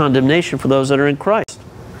 there's no condemnation for those that are in Christ.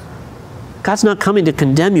 God's not coming to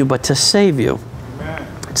condemn you, but to save you. Amen.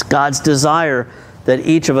 It's God's desire that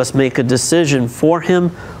each of us make a decision for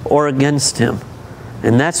him or against him.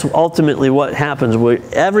 And that's ultimately what happens, where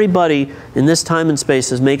everybody in this time and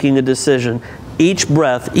space is making a decision, each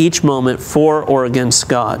breath, each moment, for or against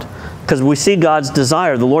God. Because we see God's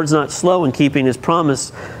desire. The Lord's not slow in keeping his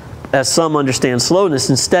promise, as some understand slowness.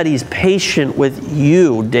 Instead, he's patient with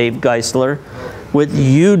you, Dave Geisler, with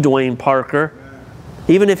you, Dwayne Parker.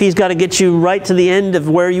 Even if he's got to get you right to the end of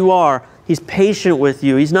where you are, he's patient with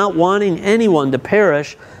you. He's not wanting anyone to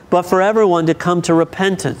perish, but for everyone to come to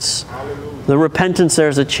repentance. Hallelujah. The repentance there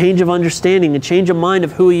is a change of understanding, a change of mind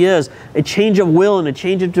of who he is, a change of will and a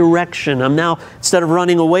change of direction. I'm now, instead of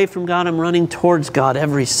running away from God, I'm running towards God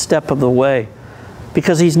every step of the way.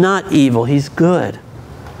 Because he's not evil, he's good.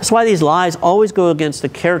 That's why these lies always go against the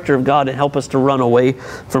character of God and help us to run away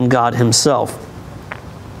from God himself.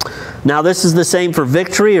 Now this is the same for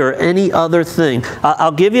victory or any other thing.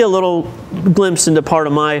 I'll give you a little glimpse into part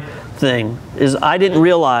of my thing. Is I didn't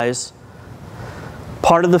realize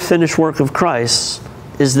part of the finished work of Christ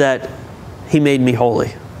is that he made me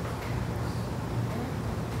holy.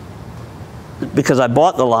 because I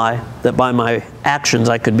bought the lie that by my actions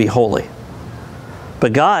I could be holy.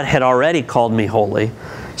 But God had already called me holy.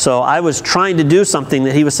 So I was trying to do something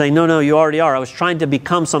that he was saying, no, no, you already are. I was trying to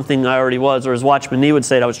become something I already was. Or as Watchman Nee would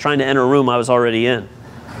say, I was trying to enter a room I was already in.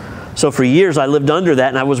 So for years I lived under that,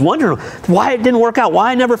 and I was wondering why it didn't work out,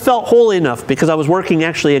 why I never felt holy enough, because I was working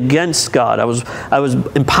actually against God. I was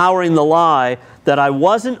empowering the lie that I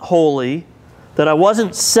wasn't holy, that I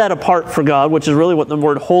wasn't set apart for God, which is really what the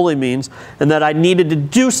word holy means, and that I needed to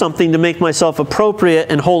do something to make myself appropriate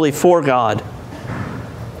and holy for God.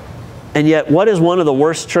 And yet, what is one of the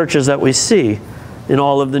worst churches that we see in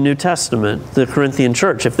all of the New Testament? The Corinthian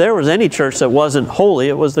church. If there was any church that wasn't holy,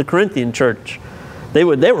 it was the Corinthian church. They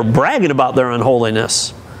were bragging about their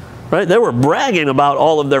unholiness, right? They were bragging about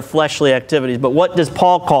all of their fleshly activities. But what does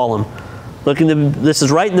Paul call them? This is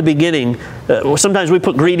right in the beginning. Sometimes we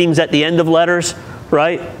put greetings at the end of letters,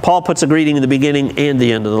 right? Paul puts a greeting in the beginning and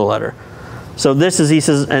the end of the letter. So this is, he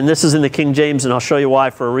says, and this is in the King James, and I'll show you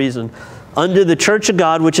why for a reason. Unto the church of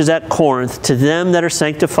God which is at Corinth, to them that are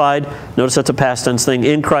sanctified, notice that's a past tense thing,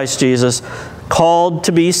 in Christ Jesus, called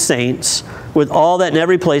to be saints, with all that in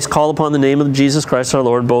every place call upon the name of Jesus Christ our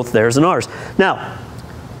Lord, both theirs and ours. Now,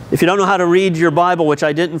 if you don't know how to read your Bible, which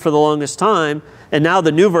I didn't for the longest time, and now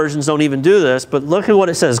the new versions don't even do this, but look at what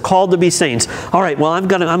it says, called to be saints. All right, well,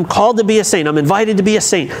 I'm called to be a saint. I'm invited to be a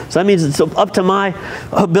saint. So that means it's up to my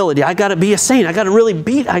ability. I got to be a saint. I got to really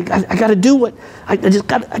I got to do what, I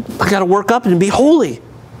got to work up and be holy.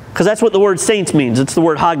 Because that's what the word saints means. It's the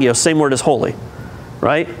word hagios, same word as holy,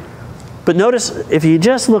 right? But notice, if you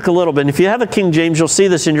just look a little bit, and if you have a King James, you'll see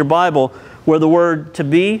this in your Bible, where the word to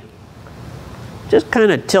be just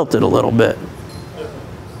kind of tilted a little bit.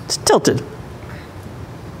 It's tilted.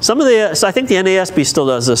 So I think the NASB still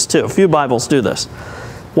does this too. A few Bibles do this.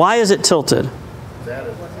 Why is it tilted?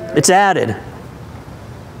 It's added.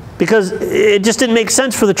 Because it just didn't make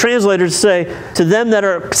sense for the translator to say, to them that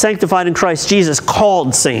are sanctified in Christ Jesus,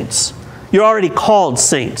 called saints. You're already called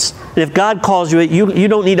saints. And if God calls you it, you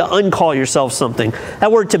don't need to uncall yourself something.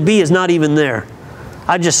 That word to be is not even there.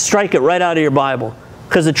 I just strike it right out of your Bible.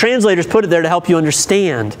 Because the translators put it there to help you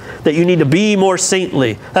understand that you need to be more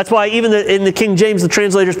saintly. That's why even in the King James, the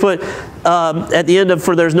translators put at the end of,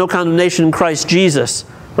 for there's no condemnation in Christ Jesus,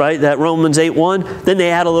 right? That Romans 8:1. Then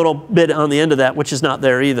they add a little bit on the end of that, which is not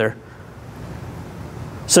there either.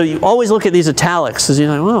 So you always look at these italics as you're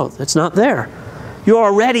like, well, it's not there. You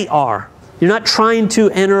already are. You're not trying to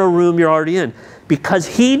enter a room you're already in. Because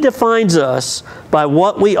He defines us by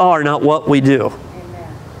what we are, not what we do.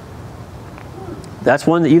 That's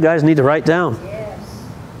one that you guys need to write down. Yes.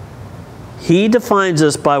 He defines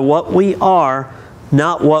us by what we are,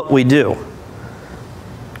 not what we do.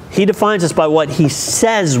 He defines us by what He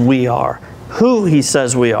says we are, who He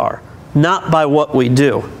says we are, not by what we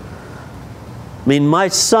do. I mean, my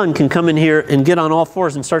son can come in here and get on all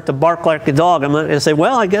fours and start to bark like a dog. I'm not going to say,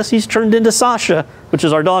 well, I guess he's turned into Sasha, which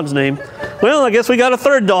is our dog's name. Well, I guess we got a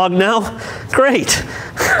third dog now. Great.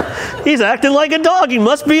 He's acting like a dog. He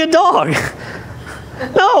must be a dog.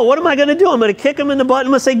 No, what am I going to do? I'm going to kick him in the butt and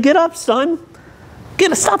I'm going to say, get up, son.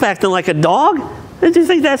 Stop acting like a dog. Do you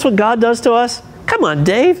think that's what God does to us? Come on,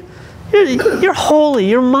 Dave. You're holy.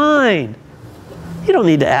 You're mine. You don't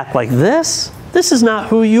need to act like this. This is not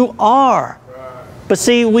who you are. But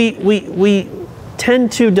see, we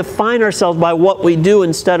tend to define ourselves by what we do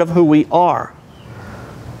instead of who we are.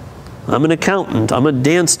 I'm an accountant. I'm a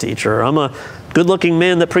dance teacher. I'm a good-looking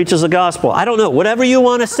man that preaches the gospel. I don't know. Whatever you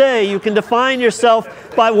want to say, you can define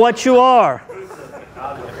yourself by what you are.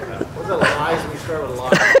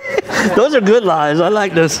 Those are good lies. I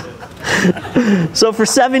like this. So for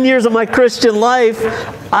 7 years of my Christian life,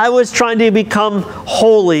 I was trying to become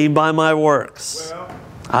holy by my works.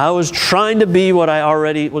 I was trying to be what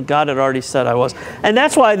God had already said I was. And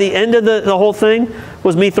that's why the end of the whole thing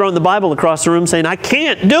was me throwing the Bible across the room saying, I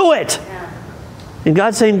can't do it. And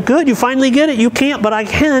God's saying, good, you finally get it. You can't, but I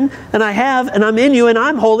can, and I have, and I'm in you, and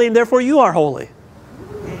I'm holy, and therefore you are holy.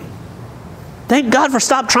 Thank God for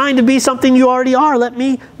stop trying to be something you already are. Let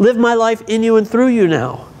me live my life in you and through you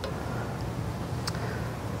now.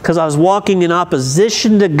 Because I was walking in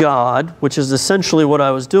opposition to God, which is essentially what I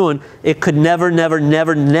was doing, it could never, never,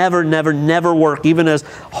 never, never, never, never work. Even as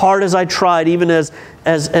hard as I tried, even as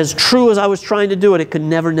true as I was trying to do it, it could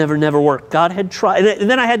never, never, never work. God had tried. And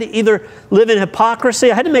then I had to either live in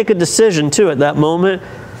hypocrisy. I had to make a decision, too, at that moment.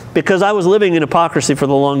 Because I was living in hypocrisy for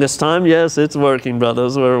the longest time. Yes, it's working,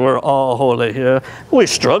 brothers. We're all holy here. We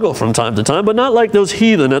struggle from time to time, but not like those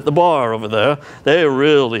heathen at the bar over there. They're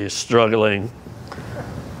really struggling.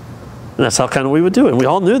 And that's how kind of we would do it. And we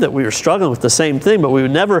all knew that we were struggling with the same thing, but we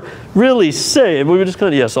would never really say it. We would just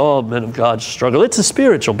kind of, yes, all men of God struggle. It's a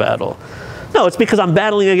spiritual battle. No, it's because I'm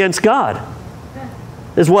battling against God.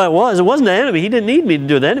 Is what it was. It wasn't the enemy. He didn't need me to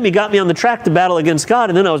do it. The enemy got me on the track to battle against God,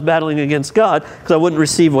 and then I was battling against God because I wouldn't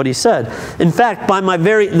receive what he said. In fact, by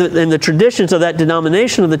in the traditions of that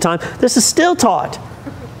denomination of the time, this is still taught.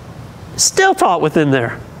 Still taught within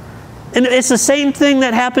there. And it's the same thing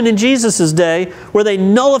that happened in Jesus' day, where they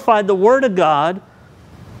nullified the Word of God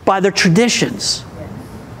by their traditions.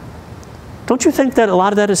 Don't you think that a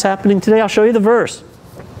lot of that is happening today? I'll show you the verse.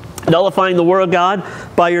 Nullifying the Word of God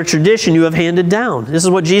by your tradition you have handed down. This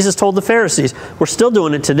is what Jesus told the Pharisees. We're still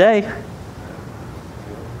doing it today.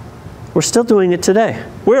 We're still doing it today.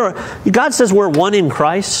 God says we're one in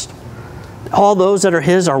Christ. All those that are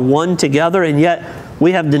His are one together, and yet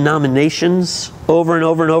we have denominations over and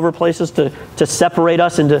over and over, places to separate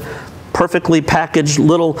us into perfectly packaged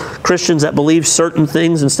little Christians that believe certain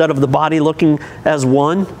things instead of the body looking as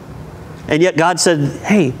one. And yet God said,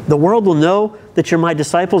 hey, the world will know that you're my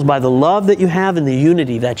disciples by the love that you have and the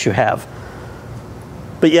unity that you have.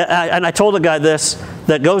 But yet, and I told a guy this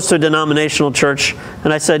that goes to a denominational church,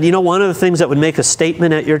 and I said, you know, one of the things that would make a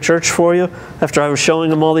statement at your church for you, after I was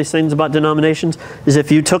showing him all these things about denominations, is if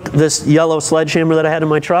you took this yellow sledgehammer that I had in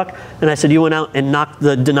my truck, and I said, you went out and knocked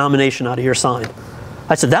the denomination out of your sign.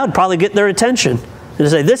 I said, that would probably get their attention. And to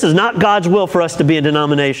say, this is not God's will for us to be a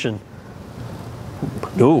denomination.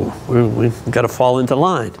 No, we've got to fall into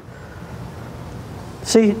line.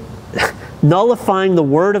 See, nullifying the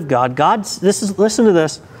Word of God. Listen to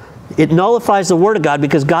this. It nullifies the Word of God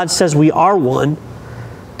because God says we are one.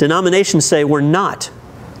 Denominations say we're not.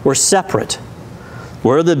 We're separate.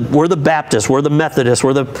 We're the Baptists. We're the Methodists.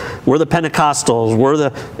 We're the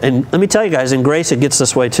Pentecostals. And let me tell you guys, in Grace it gets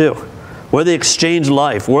this way too. We're the Exchange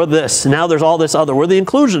Life. We're this. Now there's all this other. We're the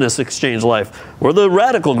Inclusionist Exchange Life. We're the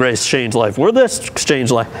Radical Grace Exchange Life. We're this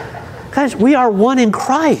Exchange Life. Guys, we are one in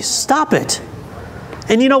Christ. Stop it.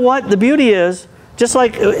 And you know what? The beauty is, just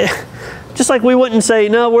like we wouldn't say,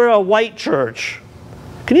 no, we're a white church.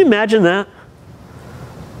 Can you imagine that?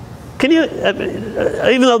 Can you,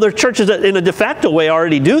 even though there are churches that in a de facto way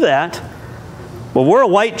already do that, well, we're a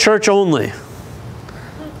white church only.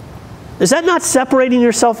 Is that not separating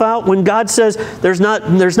yourself out when God says there's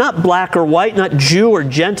not black or white, not Jew or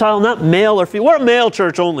Gentile, not male or female? We're a male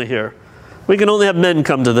church only here. We can only have men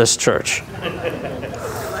come to this church.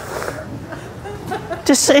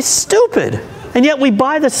 Just it's stupid. And yet we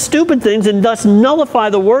buy the stupid things and thus nullify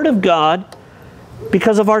the Word of God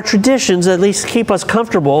because of our traditions, at least keep us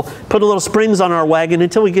comfortable, put a little springs on our wagon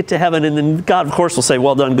until we get to heaven, and then God, of course, will say,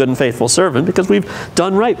 well done, good and faithful servant, because we've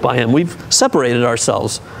done right by Him. We've separated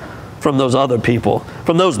ourselves from those other people,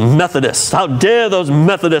 from those Methodists. How dare those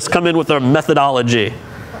Methodists come in with their methodology?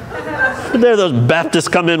 How dare those Baptists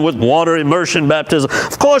come in with water immersion baptism?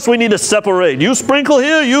 Of course we need to separate. You sprinkle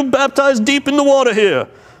here, you baptize deep in the water here.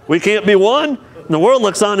 We can't be one? And the world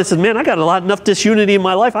looks on and says, man, I got enough disunity in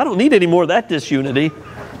my life. I don't need any more of that disunity.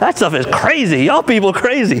 That stuff is crazy. Y'all people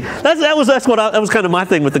crazy. That was kind of my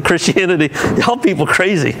thing with the Christianity. Y'all people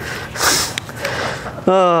crazy.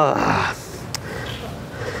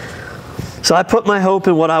 So I put my hope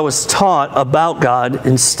in what I was taught about God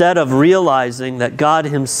instead of realizing that God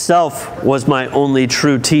Himself was my only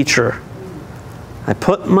true teacher.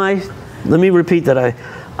 Let me repeat that.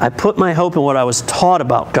 I put my hope in what I was taught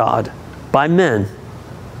about God by men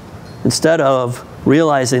instead of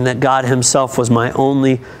realizing that God Himself was my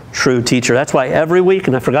only true teacher. That's why every week,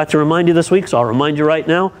 and I forgot to remind you this week, so I'll remind you right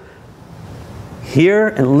now, hear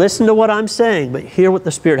and listen to what I'm saying, but hear what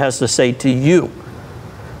the Spirit has to say to you.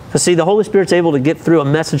 Because see, the Holy Spirit's able to get through a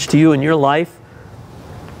message to you in your life.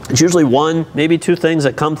 It's usually one, maybe two things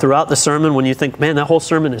that come throughout the sermon when you think, man, that whole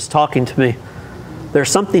sermon is talking to me. There's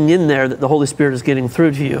something in there that the Holy Spirit is getting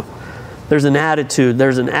through to you. There's an attitude,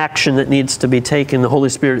 there's an action that needs to be taken. The Holy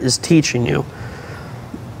Spirit is teaching you.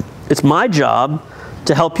 It's my job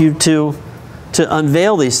to help you to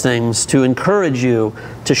unveil these things, to encourage you,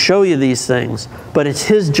 to show you these things. But it's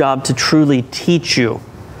His job to truly teach you.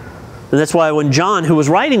 And that's why when John, who was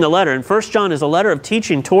writing the letter, and 1 John is a letter of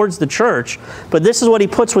teaching towards the church, but this is what he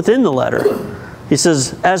puts within the letter. He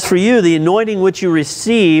says, as for you, the anointing which you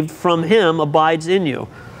received from Him abides in you.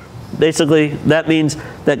 Basically, that means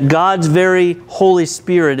that God's very Holy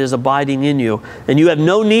Spirit is abiding in you. And you have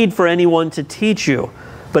no need for anyone to teach you.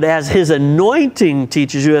 But as His anointing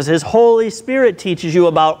teaches you, as His Holy Spirit teaches you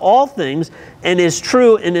about all things, and is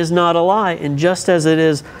true and is not a lie, and just as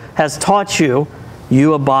it has taught you,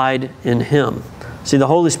 you abide in Him. See, the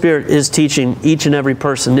Holy Spirit is teaching each and every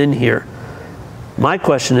person in here. My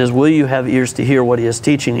question is, will you have ears to hear what he is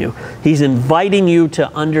teaching you? He's inviting you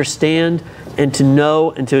to understand and to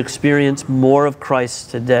know and to experience more of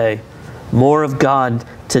Christ today, more of God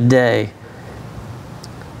today,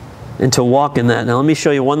 and to walk in that. Now let me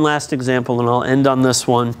show you one last example, and I'll end on this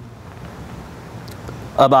one,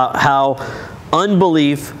 about how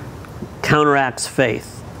unbelief counteracts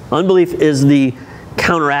faith. Unbelief is the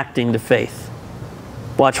counteracting to faith.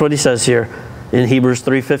 Watch what he says here in Hebrews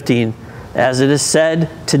 3:15. As it is said,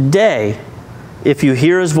 today, if you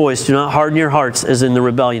hear his voice, do not harden your hearts as in the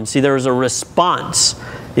rebellion. See, there is a response.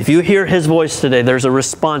 If you hear his voice today, there's a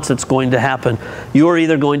response that's going to happen. You are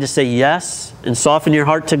either going to say yes and soften your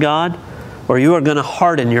heart to God, or you are going to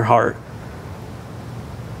harden your heart.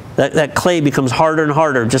 That clay becomes harder and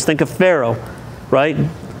harder. Just think of Pharaoh, right?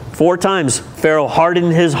 4 times Pharaoh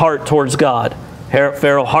hardened his heart towards God.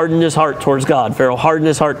 Pharaoh hardened his heart towards God. Pharaoh hardened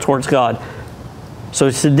his heart towards God. So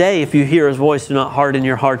today, if you hear his voice, do not harden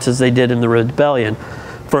your hearts as they did in the rebellion.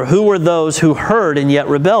 For who were those who heard and yet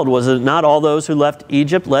rebelled? Was it not all those who left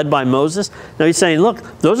Egypt led by Moses? Now he's saying,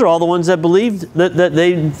 look, those are all the ones that believed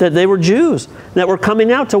that they were Jews, that were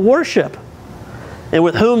coming out to worship. And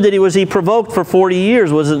with whom was he provoked for 40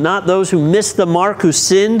 years? Was it not those who missed the mark, who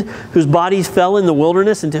sinned, whose bodies fell in the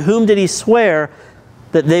wilderness? And to whom did he swear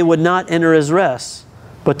that they would not enter his rest?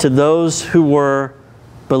 But to those who were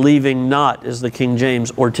believing not, is the King James,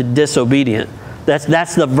 or to disobedient.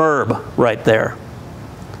 That's the verb right there.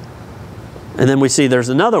 And then we see there's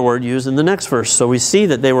another word used in the next verse. So we see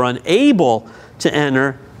that they were unable to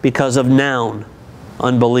enter because of noun,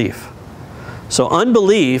 unbelief. So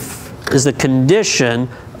unbelief is the condition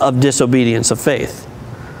of disobedience of faith.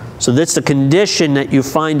 So that's the condition that you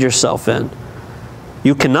find yourself in.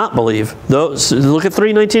 You cannot believe. Look at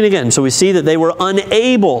 3:19 again. So we see that they were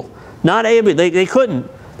unable, not able, they couldn't.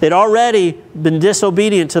 They'd already been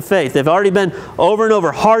disobedient to faith. They've already been over and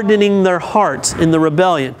over hardening their hearts in the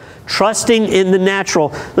rebellion, trusting in the natural.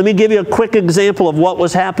 Let me give you a quick example of what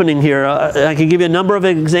was happening here. I can give you a number of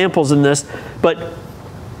examples in this, but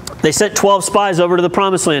they sent 12 spies over to the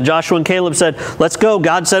promised land. Joshua and Caleb said, let's go.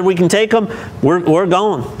 God said we can take them. We're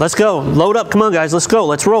going. Let's go. Load up. Come on, guys. Let's go.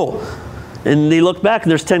 Let's roll. And they look back, and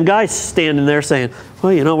there's 10 guys standing there saying,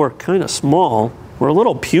 well, you know, we're kind of small. We're a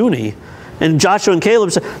little puny. And Joshua and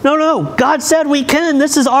Caleb said, no, God said we can.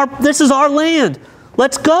 This is our land.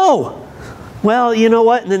 Let's go. Well, you know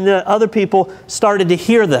what? And then the other people started to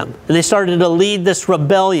hear them, and they started to lead this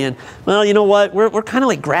rebellion. Well, you know what? We're kind of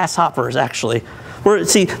like grasshoppers, actually.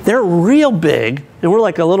 See, they're real big, and we're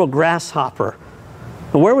like a little grasshopper.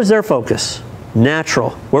 And where was their focus? Natural.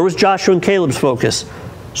 Where was Joshua and Caleb's focus?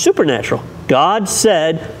 Supernatural. God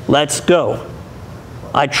said, let's go.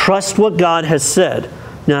 I trust what God has said.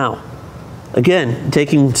 Now, again,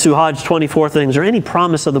 taking Suhaj's 24 things or any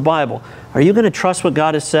promise of the Bible, are you going to trust what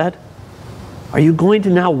God has said? Are you going to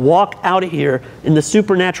now walk out of here in the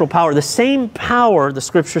supernatural power? The same power, the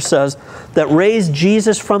Scripture says, that raised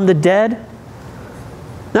Jesus from the dead?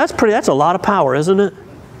 That's a lot of power, isn't it?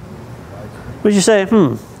 Would you say,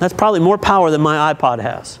 that's probably more power than my iPod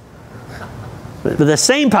has. But the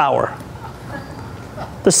same power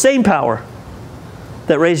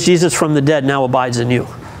that raised Jesus from the dead now abides in you.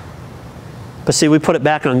 But see, we put it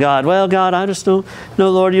back on God. Well, God, I just don't know,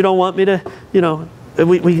 Lord, you don't want me to, you know.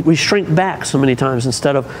 We shrink back so many times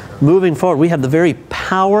instead of moving forward. We have the very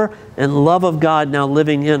power and love of God now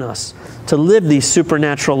living in us to live these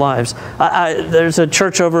supernatural lives. There's a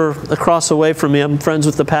church over across the way from me. I'm friends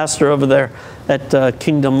with the pastor over there at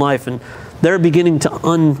Kingdom Life, and they're beginning to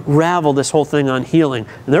unravel this whole thing on healing.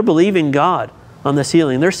 And they're believing God on this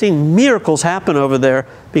healing. They're seeing miracles happen over there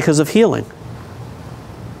because of healing.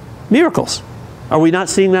 Miracles. Are we not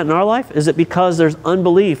seeing that in our life? Is it because there's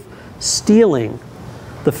unbelief stealing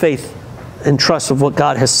the faith and trust of what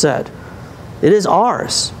God has said? It is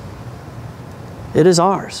ours. It is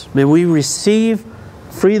ours. May we receive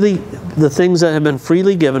freely the things that have been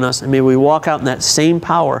freely given us, and may we walk out in that same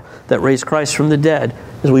power that raised Christ from the dead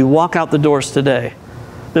as we walk out the doors today.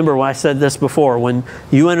 Remember when I said this before, when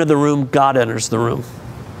you enter the room, God enters the room.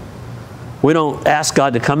 We don't ask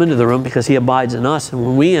God to come into the room because He abides in us, and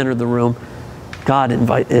when we enter the room, God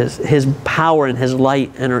His power and His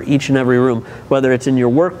light enter each and every room, whether it's in your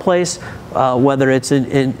workplace, whether it's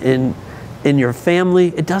in your family.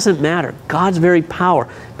 It doesn't matter. God's very power.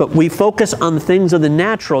 But we focus on the things of the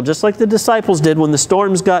natural, just like the disciples did when the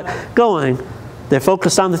storms got going. They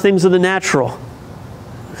focused on the things of the natural.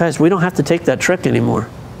 Guys, we don't have to take that trick anymore.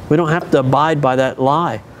 We don't have to abide by that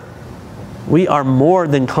lie. We are more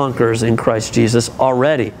than conquerors in Christ Jesus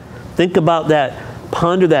already. Think about that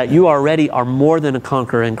Ponder that. You already are more than a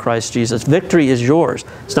conqueror in Christ Jesus. Victory is yours.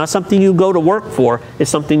 It's not something you go to work for. It's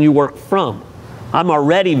something you work from. I'm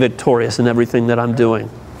already victorious in everything that I'm doing.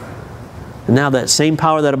 And now that same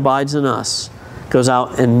power that abides in us goes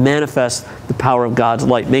out and manifests the power of God's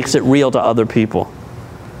light, makes it real to other people.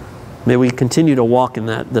 May we continue to walk in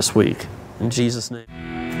that this week. In Jesus' name.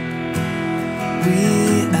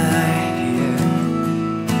 We are here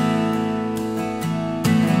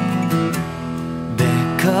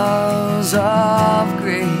because of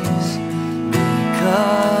grace,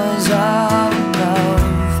 because of